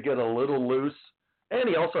liked to get a little loose. And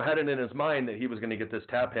he also had it in his mind that he was going to get this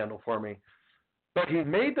tap handle for me. But he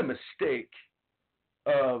made the mistake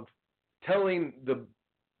of telling the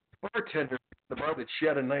bartender at the bar that she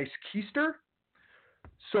had a nice keister.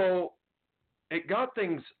 So it got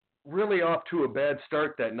things really off to a bad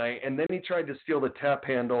start that night. And then he tried to steal the tap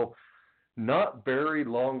handle. Not very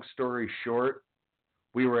long story short,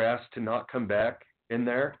 we were asked to not come back in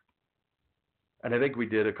there. And I think we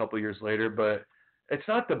did a couple years later. But it's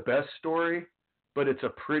not the best story, but it's a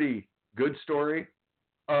pretty good story.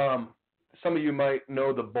 Some of you might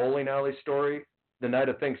know the bowling alley story, the night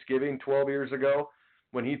of Thanksgiving 12 years ago,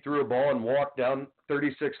 when he threw a ball and walked down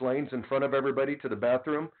 36 lanes in front of everybody to the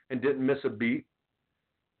bathroom and didn't miss a beat.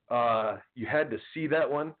 You had to see that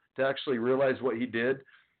one to actually realize what he did.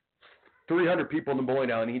 300 people in the bowling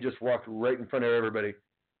alley, and he just walked right in front of everybody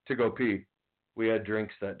to go pee. We had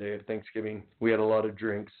drinks that day at Thanksgiving. We had a lot of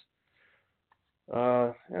drinks.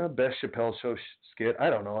 Best Chappelle Show skit. I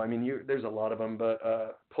don't know. I mean, there's a lot of them, but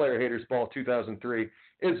Player Haters Ball 2003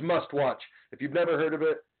 is must watch. If you've never heard of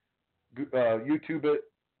it, YouTube it.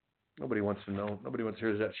 Nobody wants to know. Nobody wants to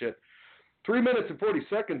hear that shit. 3 minutes and 40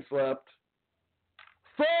 seconds left.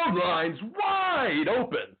 Phone lines wide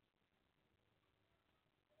open.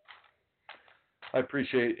 I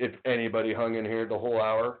appreciate if anybody hung in here the whole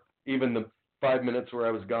hour, even the 5 minutes where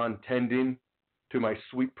I was gone tending to my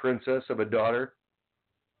sweet princess of a daughter,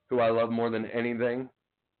 who I love more than anything,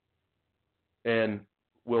 and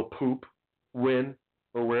will poop, win,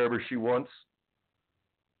 or wherever she wants.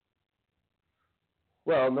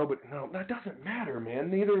 Well, no, that doesn't matter,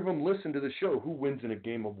 man. Neither of them listen to the show. Who wins in a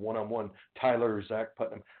game of one-on-one? Tyler or Zach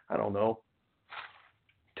Putnam? I don't know.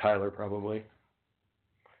 Tyler, probably.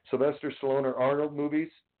 Sylvester Stallone or Arnold movies?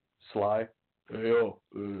 Sly. Ew.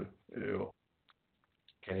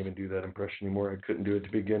 Can't even do that impression anymore. I couldn't do it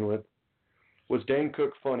to begin with. Was Dane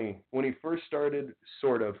Cook funny? When he first started,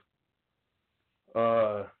 sort of.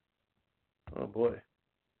 Oh, boy.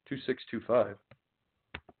 2625.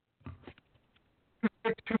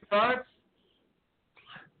 2625?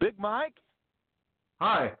 Big Mike?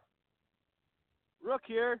 Hi. Rook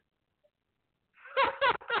here.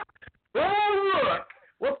 Oh, look!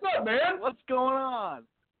 What's up, man? What's going on?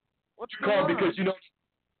 Called because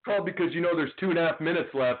you know there's 2.5 minutes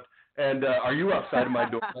left, and are you outside of my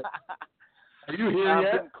door? Are you here I'm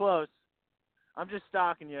yet? getting close. I'm just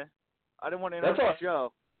stalking you. I didn't want to interrupt the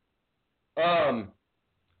show. I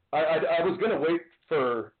was going to wait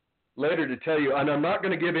for later to tell you, and I'm not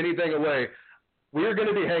going to give anything away. We're going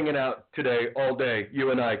to be hanging out today all day,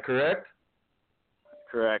 you and I, correct?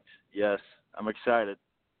 Correct. Yes. I'm excited.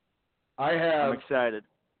 I'm excited.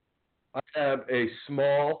 I have a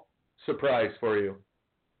small surprise for you.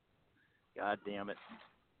 God damn it.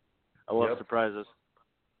 I love surprises.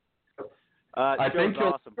 I think it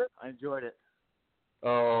was awesome. I enjoyed it.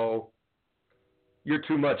 Oh, you're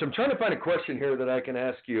too much. I'm trying to find a question here that I can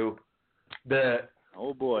ask you that...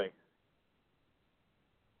 Oh, boy.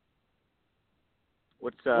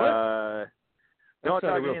 What's, what? Don't That's not talk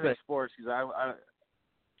a real anything thing. sports, because I...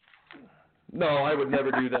 No, I would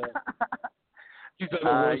never do that. You're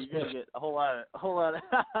gonna get a whole lot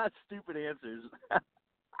of stupid answers.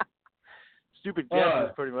 Stupid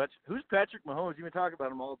guesses, pretty much. Who's Patrick Mahomes? You've been talking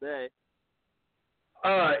about him all day.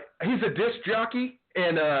 He's a disc jockey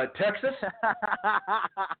in Texas.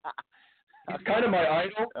 He's kind of my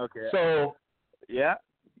idol. Okay. So. Yeah.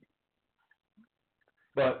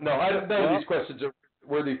 But no, I don't know. These questions are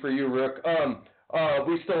worthy for you, Rick.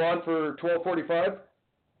 We still on for 12:45?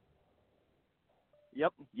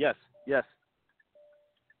 Yep. Yes.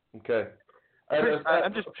 Okay.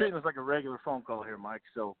 I'm just treating this like a regular phone call here, Mike.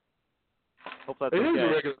 So hope that's okay. It is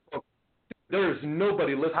a regular phone. There is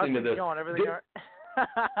nobody listening to this. How's it going? Everything all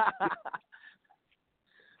right?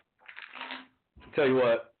 Tell you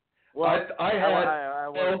what. Well, I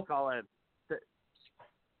wanted to call in.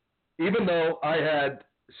 Even though I had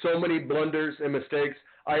so many blunders and mistakes,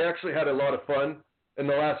 I actually had a lot of fun in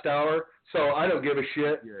the last hour. So I don't give a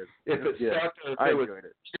shit if it sucked or if it was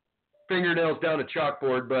fingernails down a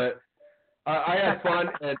chalkboard. But I had fun,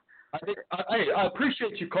 and I think I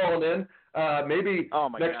appreciate you calling in. Maybe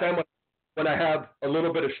next time when I have a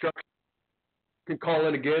little bit of structure, you can call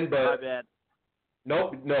in again. But my bad.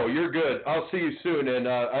 Nope, no, you're good. I'll see you soon, and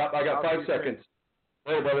I got 5 seconds.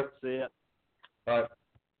 Hey, brother. See ya. All right.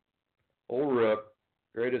 Old Rook,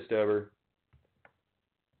 greatest ever.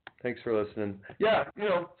 Thanks for listening. Yeah,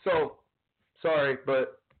 so sorry,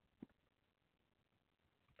 but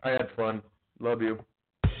I had fun. Love you.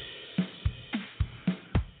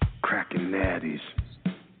 Crackin Nattys.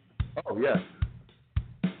 Oh, yeah.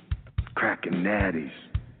 Crackin Nattys.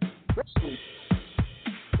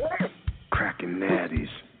 Crackin Nattys.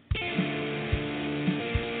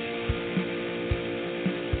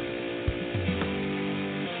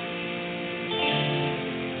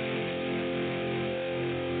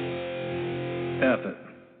 F it.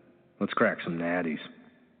 Let's crack some natties.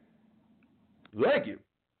 Thank you.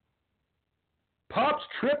 Pop's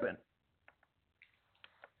tripping.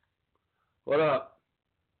 What up?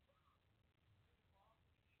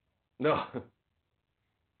 No.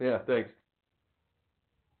 Yeah, thanks.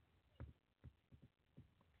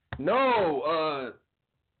 No,